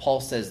 Paul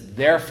says,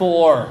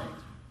 therefore,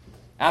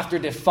 after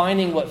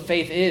defining what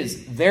faith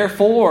is,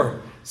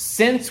 therefore,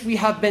 since we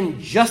have been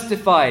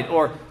justified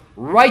or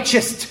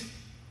righteous,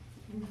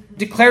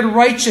 declared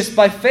righteous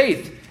by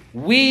faith,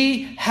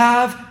 we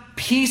have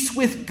peace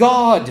with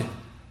God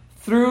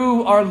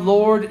through our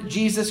Lord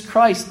Jesus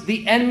Christ.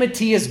 The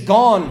enmity is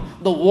gone.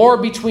 The war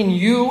between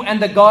you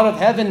and the God of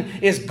heaven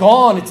is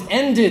gone. It's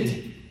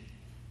ended.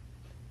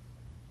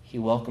 He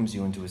welcomes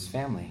you into his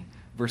family.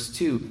 Verse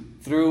 2,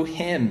 through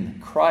him,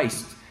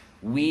 Christ,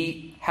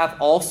 we have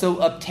also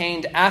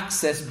obtained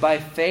access by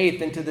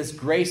faith into this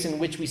grace in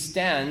which we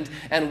stand,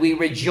 and we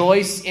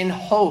rejoice in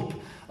hope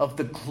of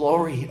the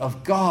glory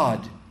of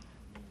God.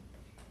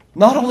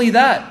 Not only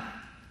that,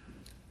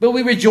 but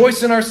we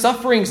rejoice in our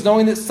sufferings,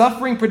 knowing that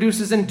suffering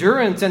produces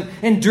endurance, and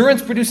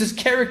endurance produces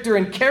character,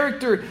 and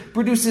character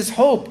produces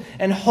hope.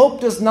 And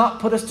hope does not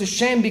put us to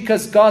shame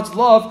because God's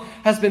love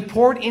has been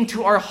poured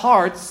into our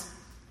hearts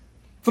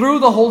through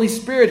the Holy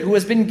Spirit who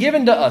has been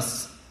given to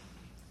us.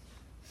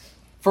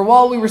 For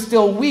while we were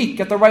still weak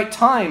at the right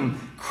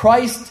time,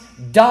 Christ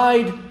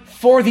died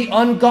for the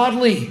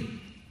ungodly.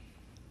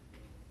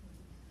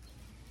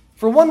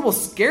 For one will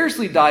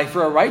scarcely die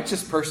for a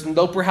righteous person,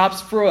 though perhaps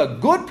for a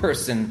good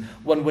person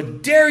one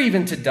would dare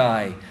even to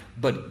die.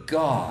 But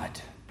God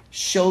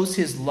shows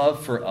his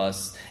love for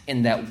us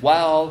in that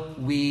while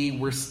we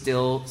were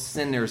still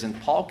sinners,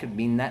 and Paul could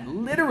mean that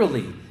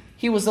literally.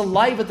 He was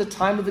alive at the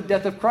time of the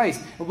death of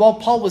Christ. And while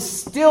Paul was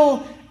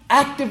still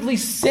actively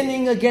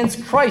sinning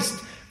against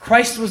Christ,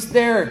 Christ was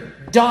there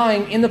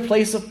dying in the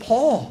place of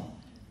Paul.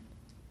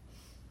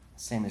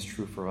 The same is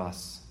true for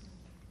us.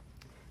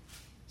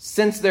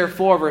 Since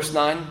therefore, verse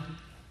 9,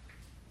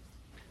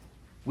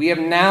 we have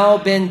now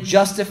been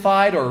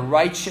justified or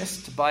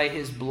righteous by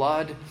his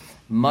blood,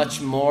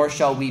 much more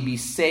shall we be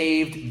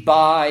saved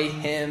by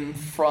him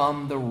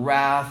from the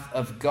wrath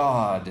of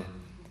God.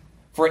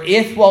 For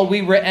if while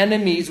we were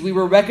enemies, we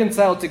were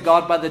reconciled to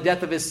God by the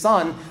death of his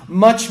Son,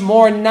 much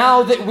more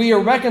now that we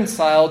are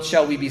reconciled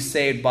shall we be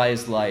saved by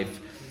his life.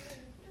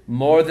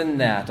 More than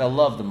that, I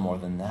love the more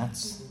than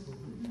that's.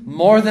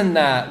 More than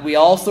that, we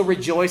also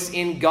rejoice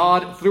in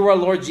God through our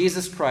Lord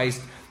Jesus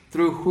Christ,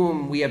 through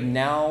whom we have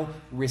now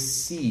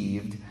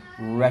received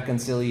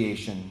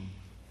reconciliation.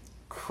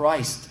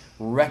 Christ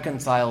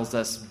reconciles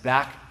us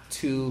back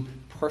to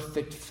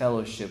perfect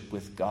fellowship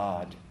with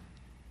God.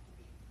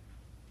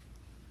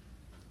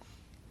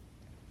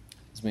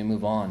 As we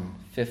move on,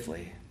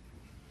 fifthly,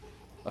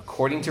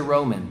 according to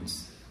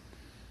Romans,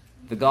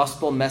 the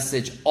gospel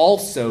message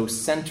also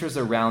centers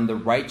around the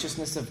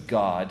righteousness of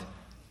God,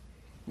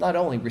 not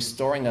only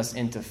restoring us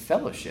into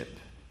fellowship,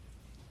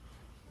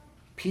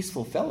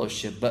 peaceful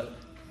fellowship, but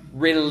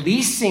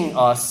releasing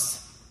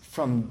us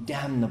from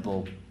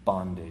damnable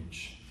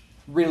bondage.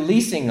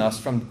 Releasing us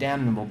from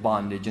damnable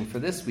bondage. And for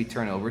this, we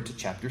turn over to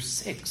chapter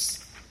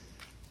 6.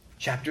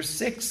 Chapter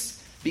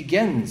 6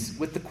 begins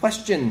with the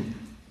question,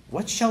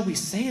 what shall we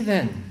say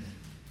then?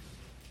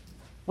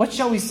 What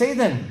shall we say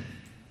then?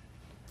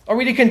 Are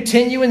we to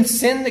continue in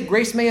sin that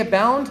grace may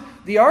abound?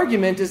 The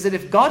argument is that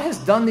if God has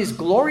done these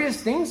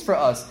glorious things for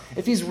us,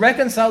 if he's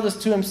reconciled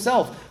us to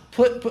himself,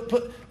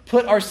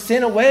 put our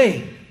sin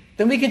away,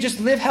 then we can just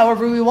live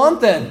however we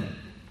want then.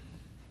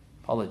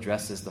 Paul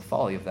addresses the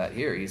folly of that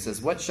here. He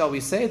says, what shall we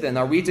say then?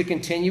 Are we to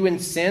continue in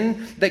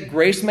sin that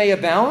grace may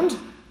abound?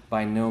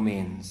 By no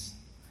means.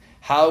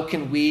 How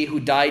can we who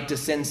died to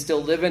sin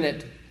still live in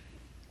it?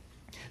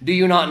 Do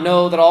you not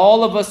know that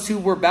all of us who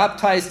were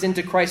baptized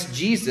into Christ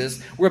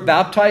Jesus were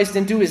baptized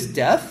into his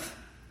death?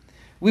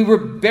 We were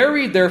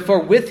buried,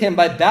 therefore, with him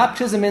by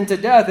baptism into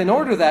death, in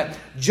order that,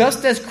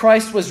 just as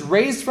Christ was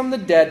raised from the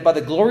dead by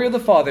the glory of the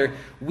Father,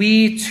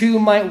 we too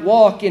might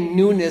walk in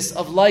newness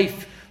of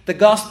life. The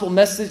gospel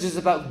message is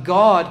about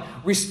God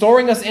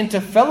restoring us into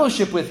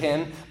fellowship with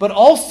him, but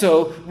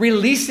also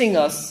releasing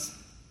us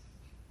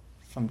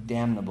from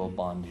damnable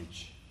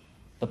bondage,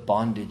 the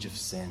bondage of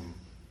sin.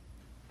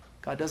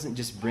 God doesn't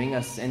just bring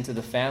us into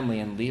the family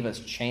and leave us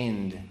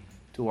chained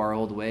to our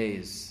old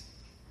ways.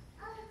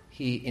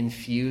 He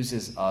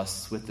infuses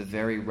us with the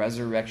very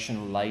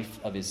resurrection life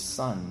of his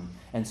Son,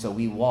 and so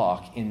we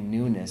walk in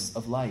newness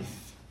of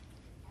life.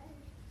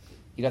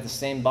 You got the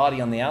same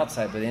body on the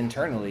outside, but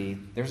internally,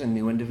 there's a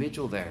new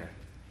individual there.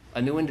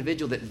 A new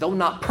individual that, though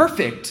not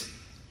perfect,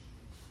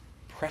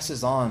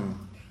 presses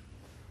on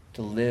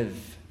to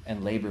live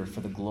and labor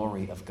for the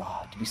glory of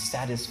God, to be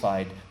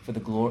satisfied for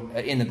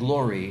in the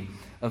glory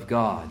of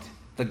God.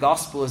 The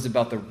gospel is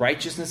about the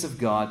righteousness of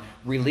God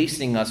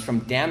releasing us from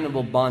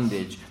damnable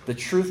bondage. The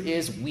truth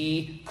is,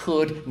 we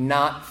could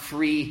not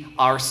free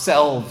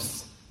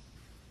ourselves.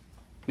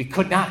 We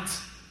could not.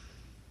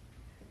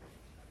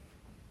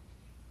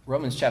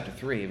 Romans chapter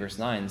 3, verse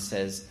 9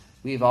 says,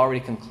 we've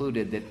already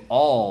concluded that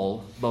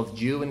all, both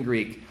Jew and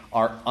Greek,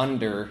 are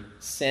under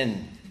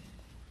sin.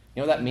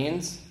 You know what that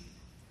means?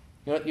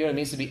 You know what it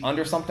means to be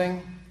under something?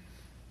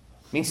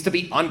 It means to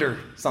be under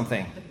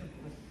something.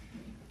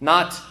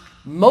 Not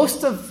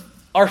most of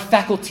our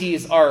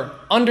faculties are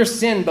under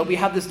sin, but we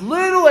have this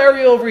little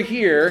area over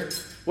here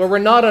where we're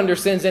not under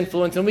sin's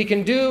influence, and we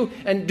can do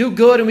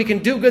good, and we can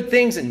do good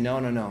things. And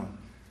no.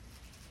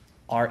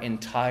 Our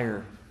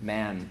entire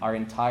man, our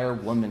entire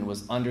woman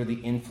was under the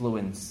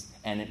influence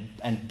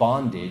and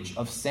bondage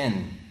of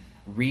sin.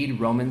 Read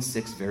Romans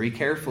 6 very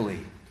carefully.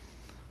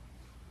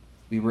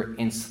 We were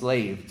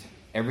enslaved.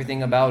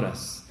 Everything about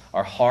us.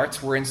 Our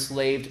hearts were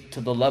enslaved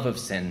to the love of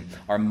sin.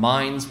 Our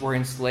minds were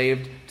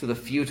enslaved to the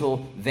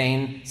futile,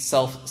 vain,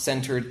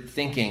 self-centered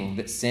thinking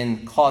that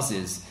sin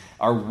causes.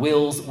 Our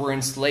wills were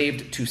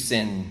enslaved to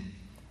sin.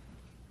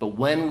 But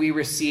when we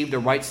received a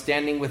right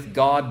standing with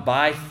God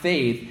by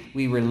faith,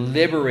 we were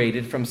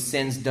liberated from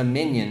sin's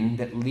dominion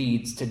that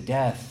leads to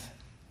death.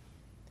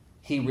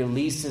 He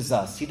releases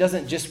us. He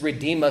doesn't just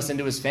redeem us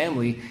into his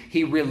family.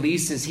 He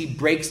releases, he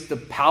breaks the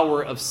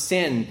power of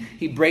sin.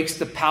 He breaks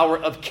the power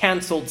of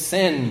canceled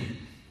sin.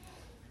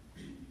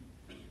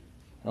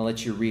 I'll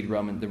let you read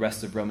the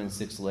rest of Romans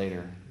 6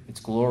 later.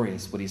 It's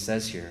glorious what he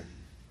says here.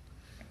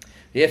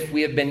 If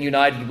we have been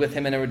united with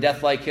him in a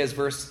death like his,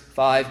 verse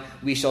 5,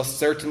 we shall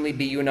certainly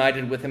be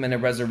united with him in a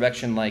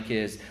resurrection like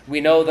his. We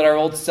know that our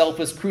old self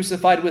was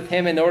crucified with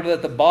him in order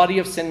that the body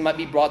of sin might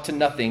be brought to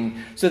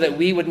nothing, so that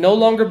we would no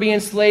longer be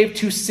enslaved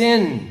to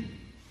sin.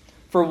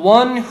 For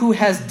one who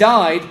has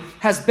died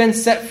has been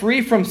set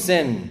free from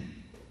sin.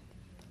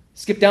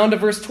 Skip down to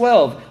verse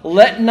 12.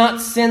 Let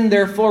not sin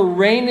therefore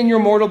reign in your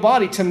mortal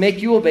body to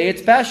make you obey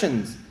its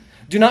passions.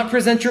 Do not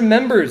present your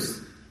members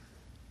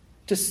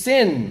to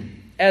sin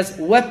as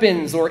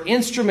weapons or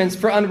instruments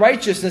for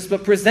unrighteousness,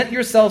 but present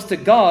yourselves to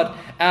God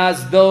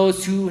as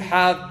those who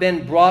have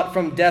been brought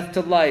from death to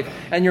life,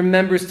 and your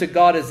members to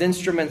God as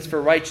instruments for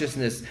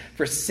righteousness.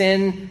 For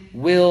sin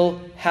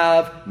will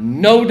have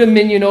no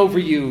dominion over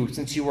you,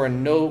 since you are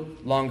no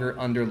longer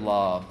under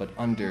law, but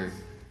under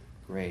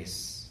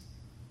grace.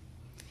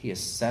 He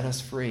has set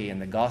us free,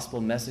 and the gospel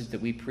message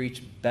that we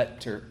preach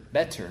better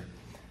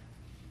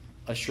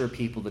assure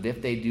people that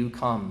if they do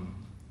come,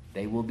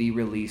 they will be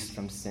released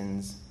from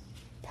sin's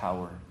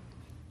power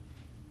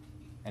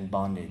and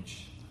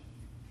bondage.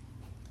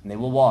 And they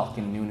will walk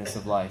in newness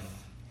of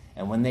life.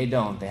 And when they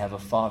don't, they have a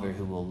Father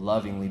who will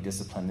lovingly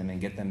discipline them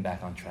and get them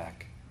back on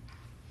track.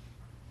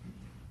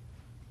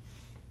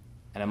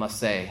 And I must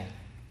say,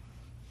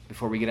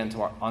 before we get onto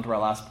our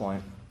last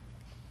point,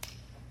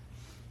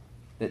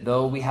 that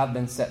though we have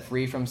been set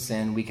free from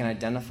sin, we can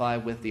identify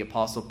with the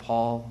Apostle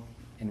Paul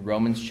in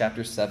Romans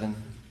chapter 7.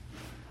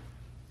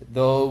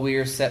 Though we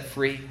are set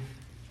free,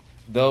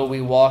 though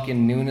we walk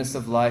in newness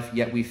of life,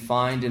 yet we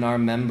find in our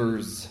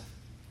members,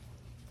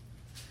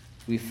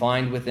 we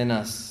find within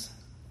us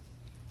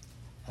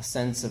a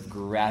sense of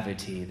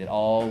gravity that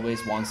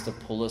always wants to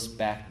pull us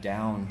back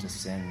down to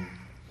sin,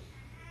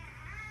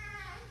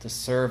 to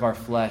serve our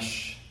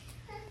flesh.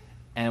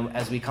 And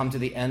as we come to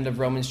the end of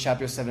Romans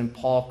chapter 7,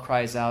 Paul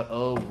cries out,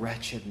 "Oh,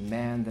 wretched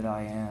man that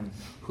I am,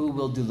 who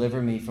will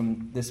deliver me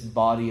from this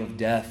body of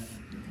death?"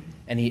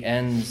 And he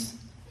ends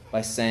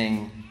by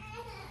saying,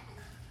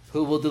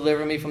 "Who will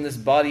deliver me from this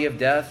body of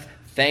death?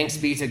 Thanks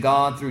be to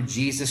God through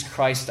Jesus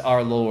Christ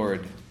our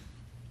Lord."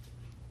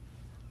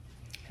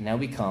 Now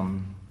we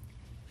come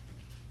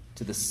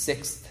to the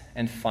sixth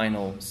and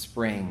final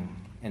spring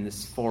in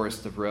this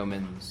forest of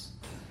Romans.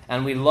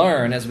 And we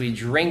learn as we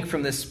drink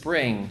from this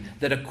spring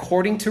that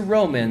according to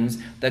Romans,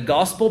 the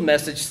gospel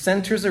message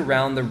centers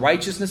around the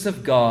righteousness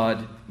of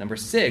God, number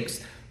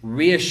 6,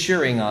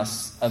 reassuring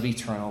us of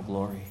eternal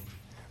glory.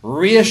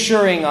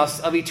 Reassuring us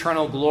of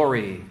eternal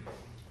glory.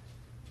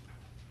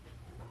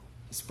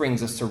 This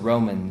brings us to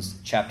Romans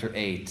chapter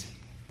 8,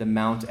 the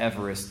Mount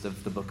Everest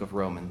of the book of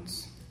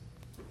Romans.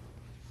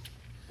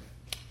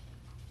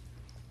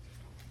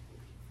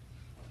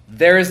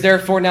 There is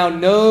therefore now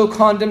no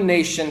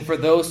condemnation for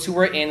those who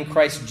are in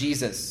Christ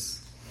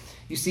Jesus.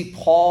 You see,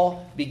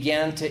 Paul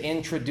began to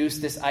introduce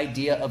this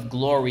idea of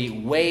glory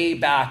way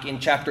back in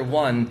chapter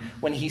 1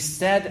 when he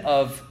said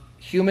of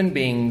human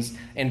beings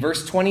in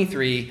verse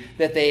 23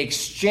 that they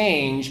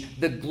exchange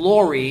the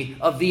glory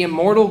of the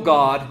immortal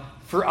God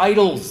for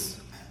idols.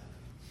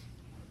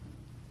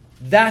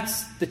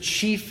 That's the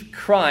chief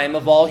crime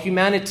of all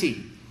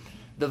humanity.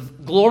 The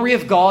glory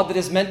of God that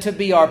is meant to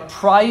be our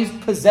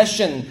prized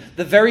possession,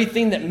 the very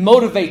thing that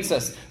motivates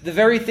us, the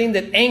very thing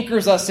that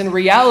anchors us in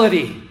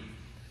reality,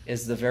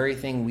 is the very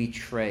thing we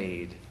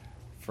trade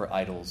for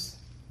idols.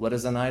 What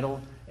is an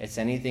idol? It's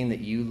anything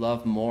that you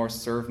love more,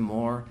 serve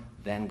more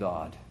than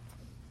God.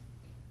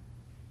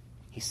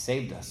 He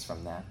saved us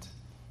from that,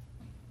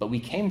 but we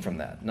came from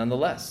that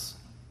nonetheless.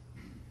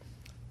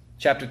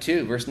 Chapter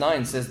 2, verse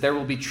 9 says, there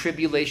will be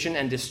tribulation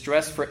and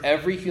distress for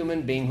every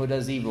human being who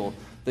does evil,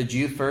 the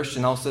Jew first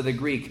and also the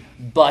Greek.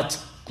 But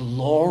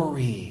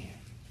glory,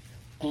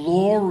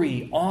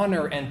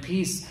 honor, and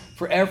peace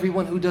for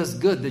everyone who does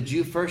good, the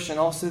Jew first and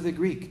also the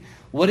Greek.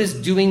 What is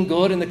doing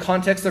good in the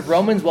context of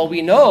Romans? Well,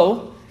 we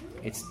know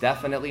it's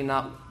definitely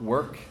not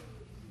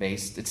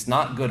work-based. It's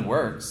not good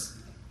works.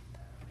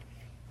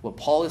 What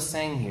Paul is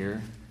saying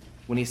here,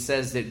 when he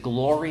says that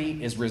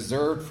glory is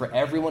reserved for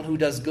everyone who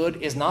does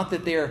good, is not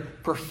that they're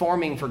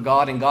performing for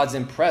God and God's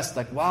impressed,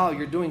 like, wow,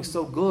 you're doing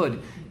so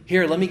good.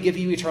 Here, let me give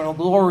you eternal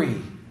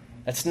glory.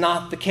 That's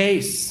not the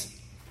case.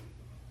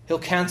 He'll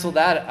cancel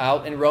that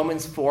out in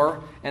Romans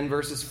 4 and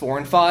verses 4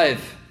 and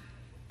 5.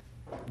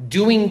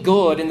 Doing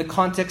good in the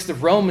context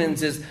of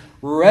Romans is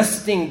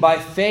resting by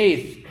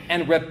faith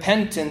and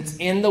repentance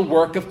in the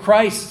work of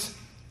Christ.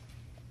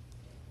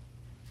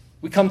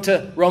 We come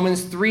to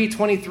Romans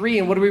 3:23,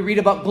 and what do we read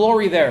about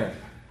glory there?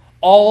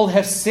 All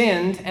have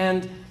sinned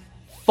and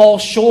fall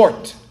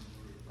short.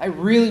 I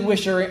really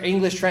wish our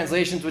English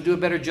translations would do a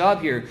better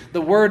job here.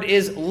 The word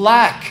is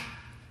lack.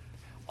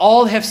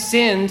 All have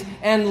sinned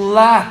and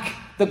lack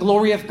the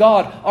glory of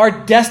God, are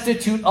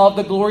destitute of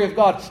the glory of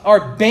God,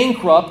 are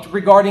bankrupt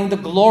regarding the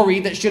glory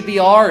that should be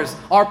ours,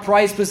 our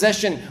prized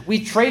possession.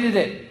 We traded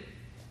it.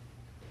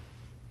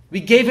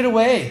 We gave it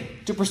away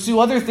to pursue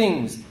other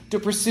things, to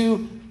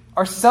pursue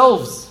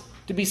ourselves,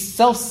 to be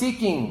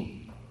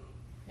self-seeking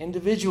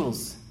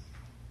individuals.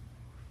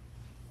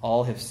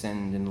 All have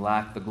sinned and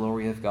lack the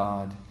glory of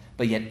God.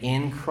 But yet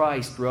in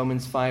Christ,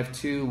 Romans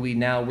 5:2, we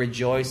now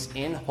rejoice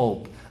in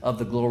hope of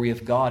the glory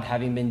of God,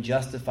 having been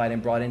justified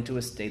and brought into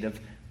a state of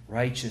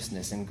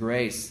righteousness and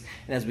grace.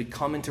 And as we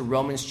come into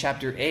Romans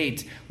chapter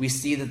 8, we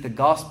see that the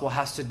gospel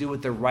has to do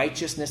with the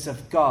righteousness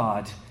of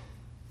God,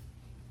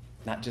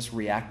 not just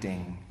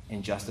reacting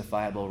in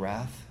justifiable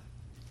wrath,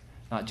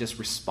 not just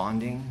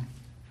responding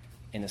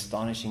in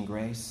astonishing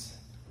grace,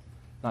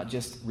 not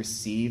just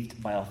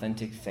received by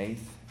authentic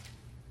faith,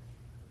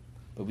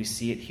 but we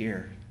see it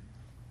here,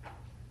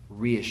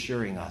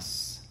 reassuring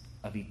us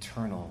of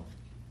eternal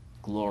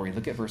glory.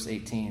 Look at verse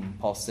 18.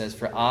 Paul says,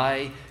 for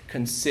I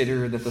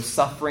consider that the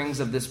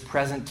sufferings of this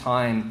present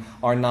time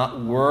are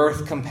not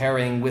worth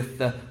comparing with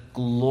the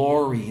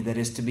glory that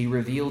is to be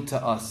revealed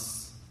to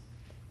us.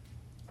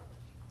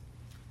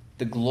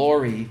 The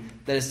glory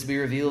that is to be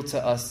revealed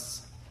to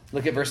us.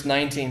 Look at verse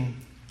 19.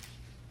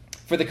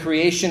 For the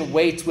creation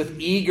waits with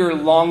eager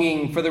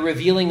longing for the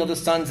revealing of the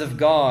sons of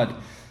God.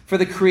 For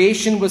the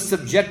creation was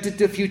subjected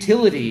to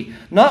futility,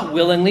 not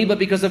willingly, but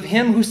because of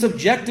him who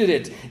subjected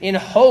it, in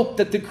hope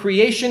that the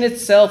creation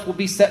itself will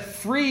be set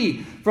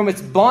free from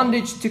its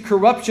bondage to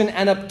corruption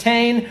and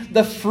obtain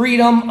the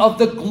freedom of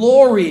the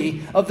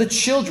glory of the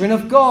children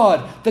of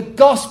God. The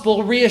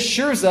gospel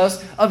reassures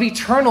us of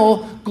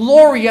eternal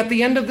glory at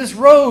the end of this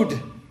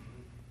road.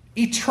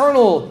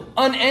 Eternal,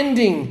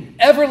 unending,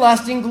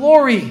 everlasting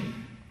glory.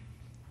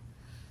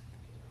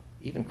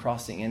 Even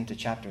crossing into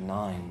chapter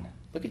 9.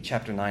 Look at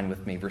chapter 9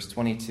 with me, verse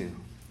 22.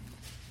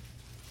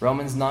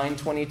 Romans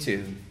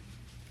 9:22.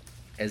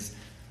 As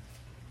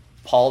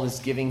Paul is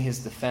giving his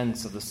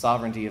defense of the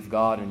sovereignty of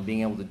God and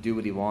being able to do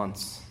what he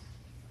wants.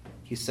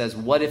 He says,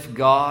 what if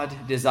God,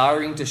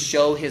 desiring to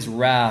show his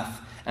wrath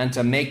and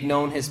to make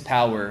known his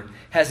power,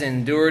 has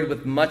endured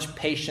with much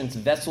patience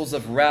vessels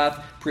of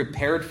wrath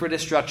prepared for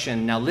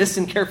destruction? Now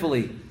listen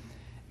carefully.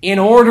 In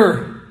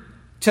order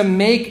to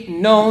make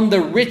known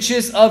the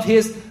riches of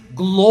his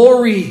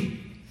glory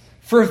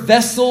for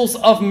vessels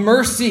of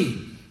mercy,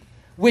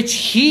 which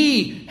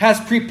he has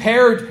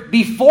prepared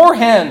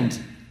beforehand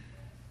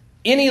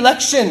in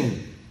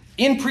election,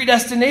 in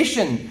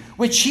predestination,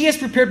 which he has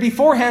prepared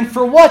beforehand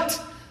for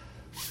what?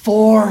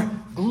 For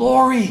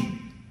glory.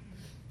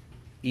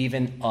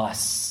 Even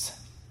us,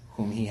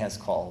 whom he has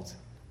called.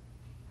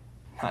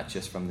 Not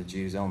just from the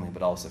Jews only,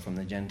 but also from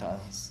the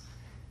Gentiles.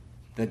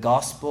 The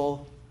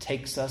gospel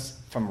takes us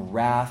from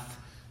wrath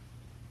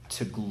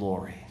to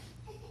glory.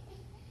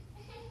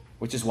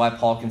 Which is why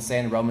Paul can say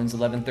in Romans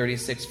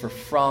 11:36, for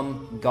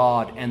from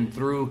God and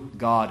through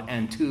God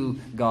and to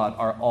God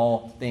are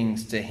all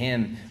things. To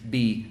him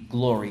be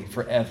glory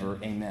forever.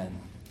 Amen.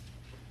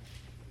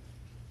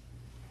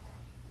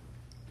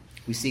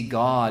 We see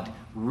God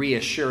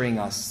reassuring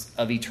us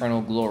of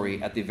eternal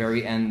glory at the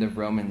very end of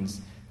Romans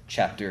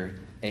chapter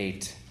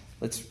 8.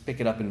 Let's pick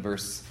it up in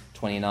verse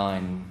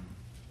 29.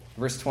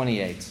 Verse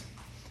 28.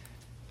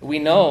 We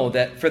know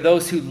that for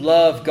those who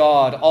love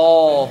God,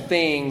 all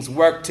things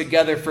work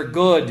together for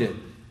good.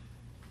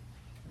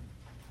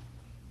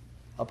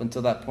 Up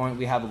until that point,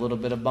 we have a little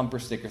bit of bumper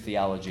sticker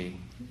theology.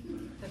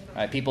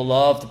 Right? People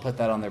love to put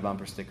that on their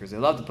bumper stickers. They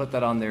love to put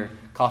that on their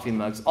coffee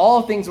mugs.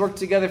 All things work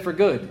together for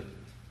good.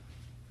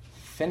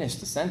 Finish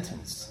the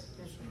sentence.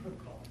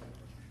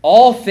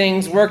 All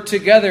things work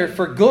together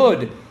for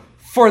good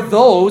for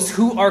those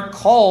who are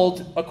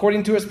called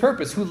according to his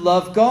purpose, who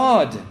love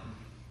God.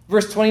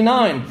 Verse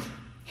 29.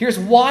 Here's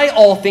why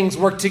all things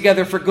work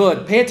together for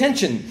good. Pay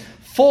attention.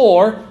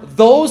 For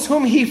those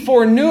whom he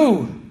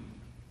foreknew,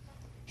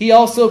 he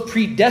also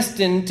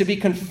predestined to be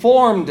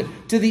conformed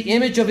to the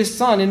image of his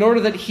Son, in order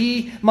that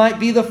he might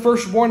be the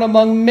firstborn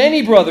among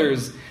many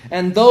brothers.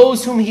 And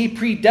those whom he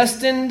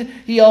predestined,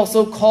 he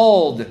also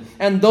called.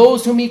 And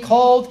those whom he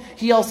called,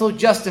 he also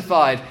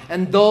justified.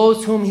 And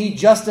those whom he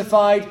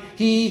justified,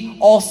 he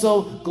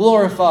also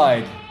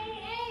glorified.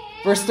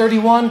 Verse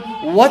 31,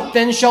 what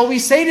then shall we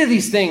say to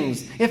these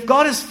things? If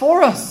God is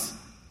for us,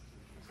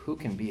 who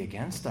can be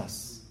against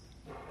us?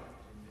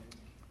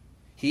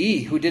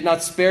 He who did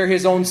not spare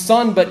his own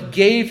Son, but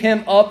gave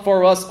him up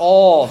for us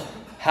all,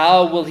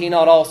 how will he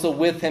not also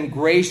with him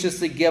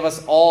graciously give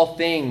us all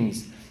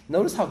things?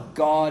 Notice how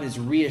God is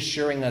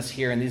reassuring us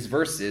here in these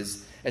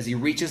verses as he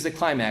reaches the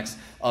climax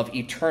of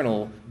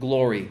eternal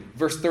glory.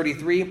 Verse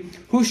 33,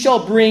 who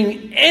shall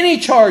bring any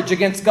charge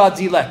against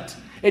God's elect?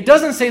 It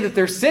doesn't say that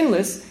they're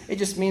sinless. It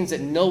just means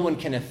that no one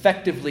can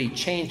effectively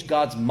change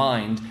God's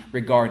mind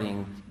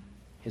regarding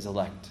his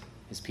elect,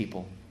 his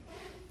people.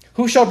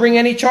 Who shall bring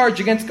any charge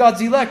against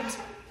God's elect?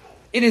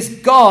 It is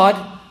God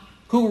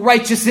who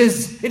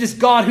righteouses. It is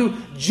God who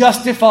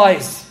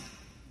justifies.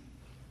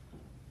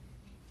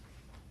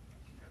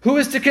 Who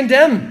is to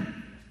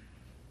condemn?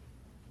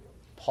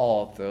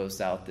 Paul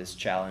throws out this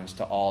challenge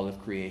to all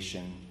of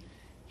creation.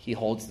 He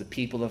holds the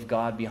people of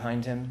God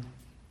behind him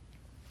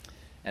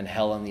and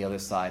hell on the other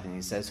side. And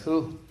he says,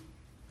 who?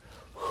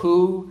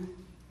 Who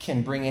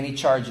can bring any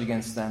charge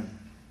against them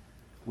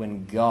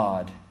when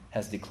God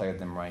has declared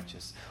them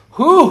righteous?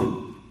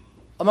 Who,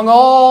 among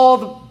all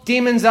the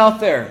demons out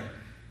there,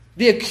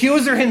 the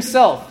accuser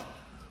himself,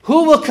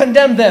 who will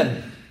condemn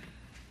them?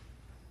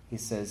 He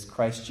says,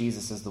 Christ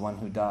Jesus is the one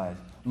who died.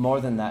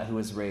 More than that, who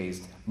is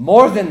raised.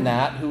 More than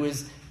that, who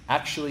is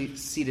actually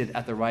seated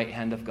at the right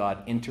hand of God,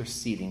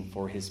 interceding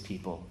for his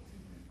people.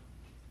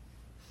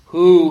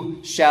 Who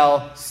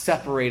shall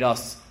separate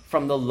us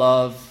from the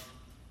love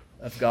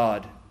of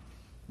God,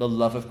 the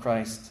love of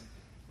Christ?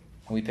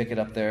 And we pick it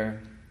up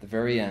there, the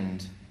very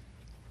end.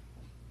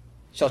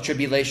 Shall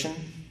tribulation,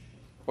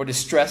 or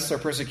distress, or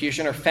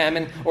persecution, or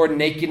famine, or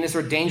nakedness,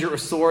 or danger, or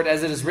sword,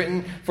 as it is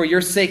written, for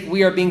your sake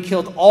we are being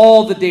killed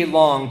all the day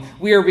long.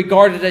 We are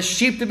regarded as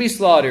sheep to be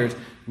slaughtered.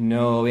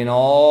 No, in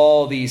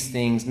all these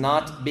things,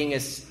 not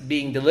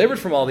being delivered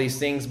from all these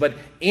things, but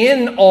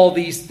in all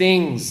these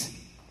things,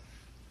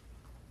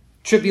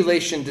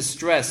 tribulation,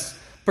 distress,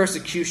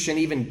 persecution,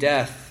 even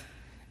death.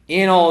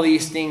 In all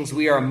these things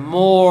we are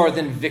more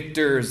than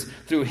victors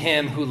through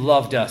him who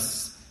loved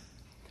us.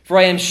 For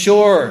I am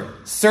sure,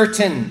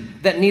 certain,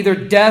 that neither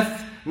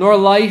death, nor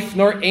life,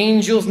 nor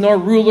angels, nor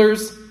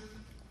rulers,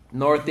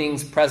 nor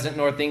things present,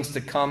 nor things to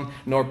come,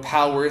 nor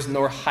powers,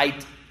 nor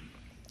height,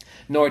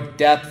 nor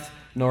depth,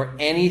 nor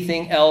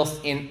anything else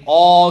in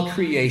all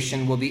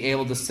creation will be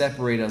able to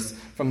separate us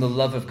from the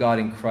love of God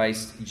in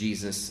Christ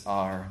Jesus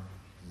our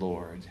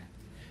Lord.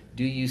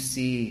 Do you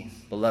see,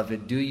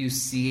 beloved, do you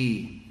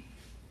see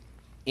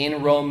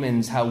in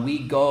Romans how we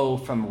go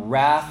from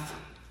wrath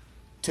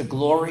to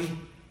glory?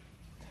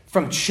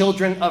 From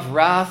children of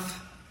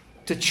wrath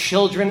to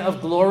children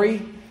of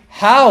glory?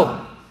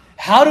 How?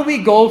 How do we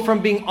go from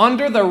being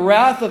under the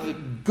wrath of a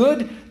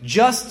good,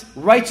 just,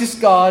 righteous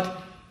God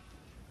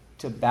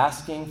to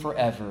basking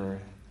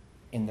forever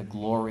in the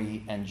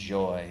glory and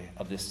joy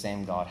of this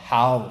same God?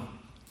 How?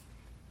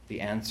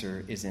 The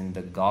answer is in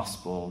the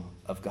gospel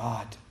of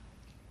God.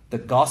 The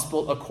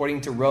gospel, according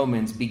to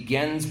Romans,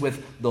 begins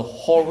with the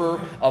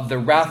horror of the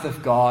wrath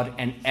of God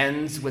and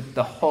ends with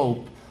the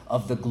hope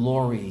of the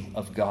glory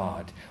of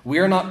God. We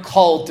are not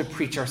called to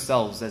preach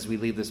ourselves as we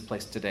leave this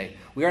place today.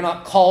 We are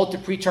not called to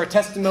preach our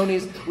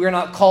testimonies. We are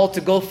not called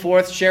to go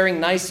forth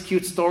sharing nice,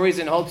 cute stories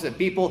in hopes that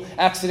people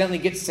accidentally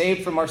get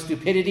saved from our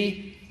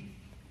stupidity.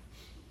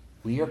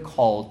 We are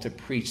called to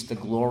preach the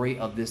glory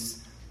of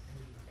this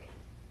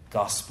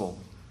gospel.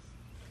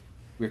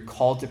 We're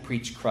called to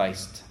preach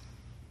Christ.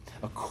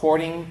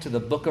 According to the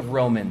book of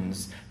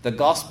Romans, the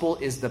gospel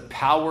is the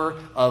power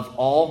of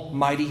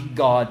Almighty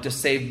God to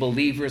save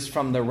believers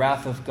from the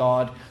wrath of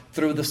God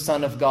through the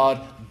Son of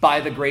God, by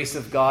the grace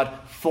of God,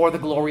 for the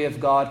glory of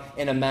God,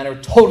 in a manner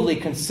totally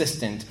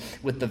consistent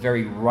with the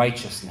very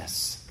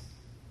righteousness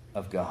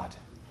of God.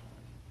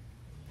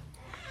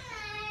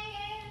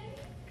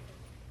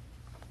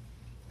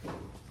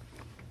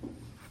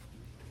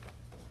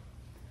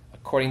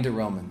 According to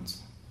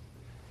Romans,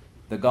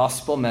 the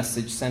gospel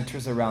message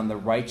centers around the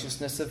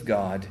righteousness of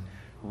God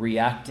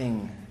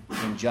reacting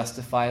in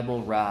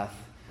justifiable wrath,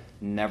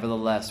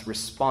 nevertheless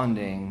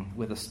responding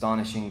with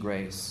astonishing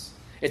grace.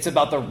 It's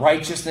about the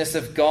righteousness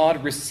of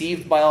God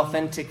received by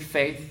authentic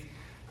faith.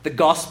 The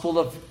gospel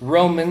of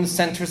Romans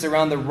centers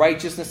around the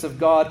righteousness of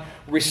God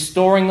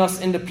restoring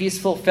us into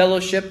peaceful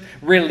fellowship,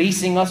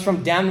 releasing us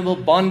from damnable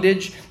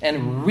bondage,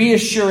 and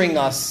reassuring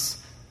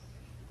us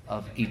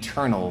of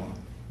eternal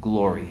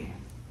glory.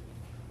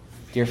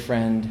 Dear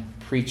friend,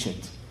 preach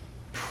it,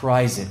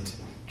 prize it,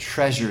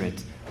 treasure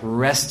it,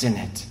 rest in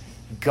it.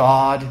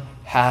 God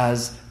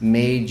has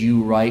made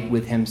you right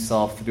with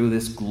himself through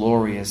this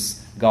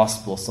glorious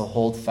gospel, so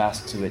hold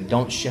fast to it.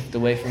 Don't shift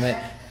away from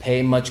it.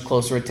 Pay much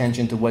closer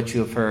attention to what you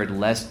have heard,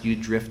 lest you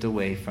drift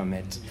away from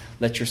it.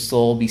 Let your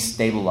soul be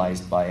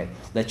stabilized by it.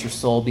 Let your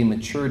soul be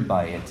matured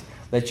by it.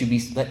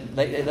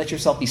 Let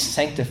yourself be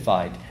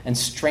sanctified and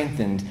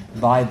strengthened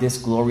by this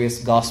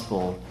glorious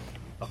gospel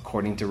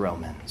according to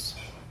Romans.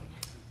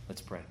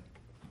 Let's pray.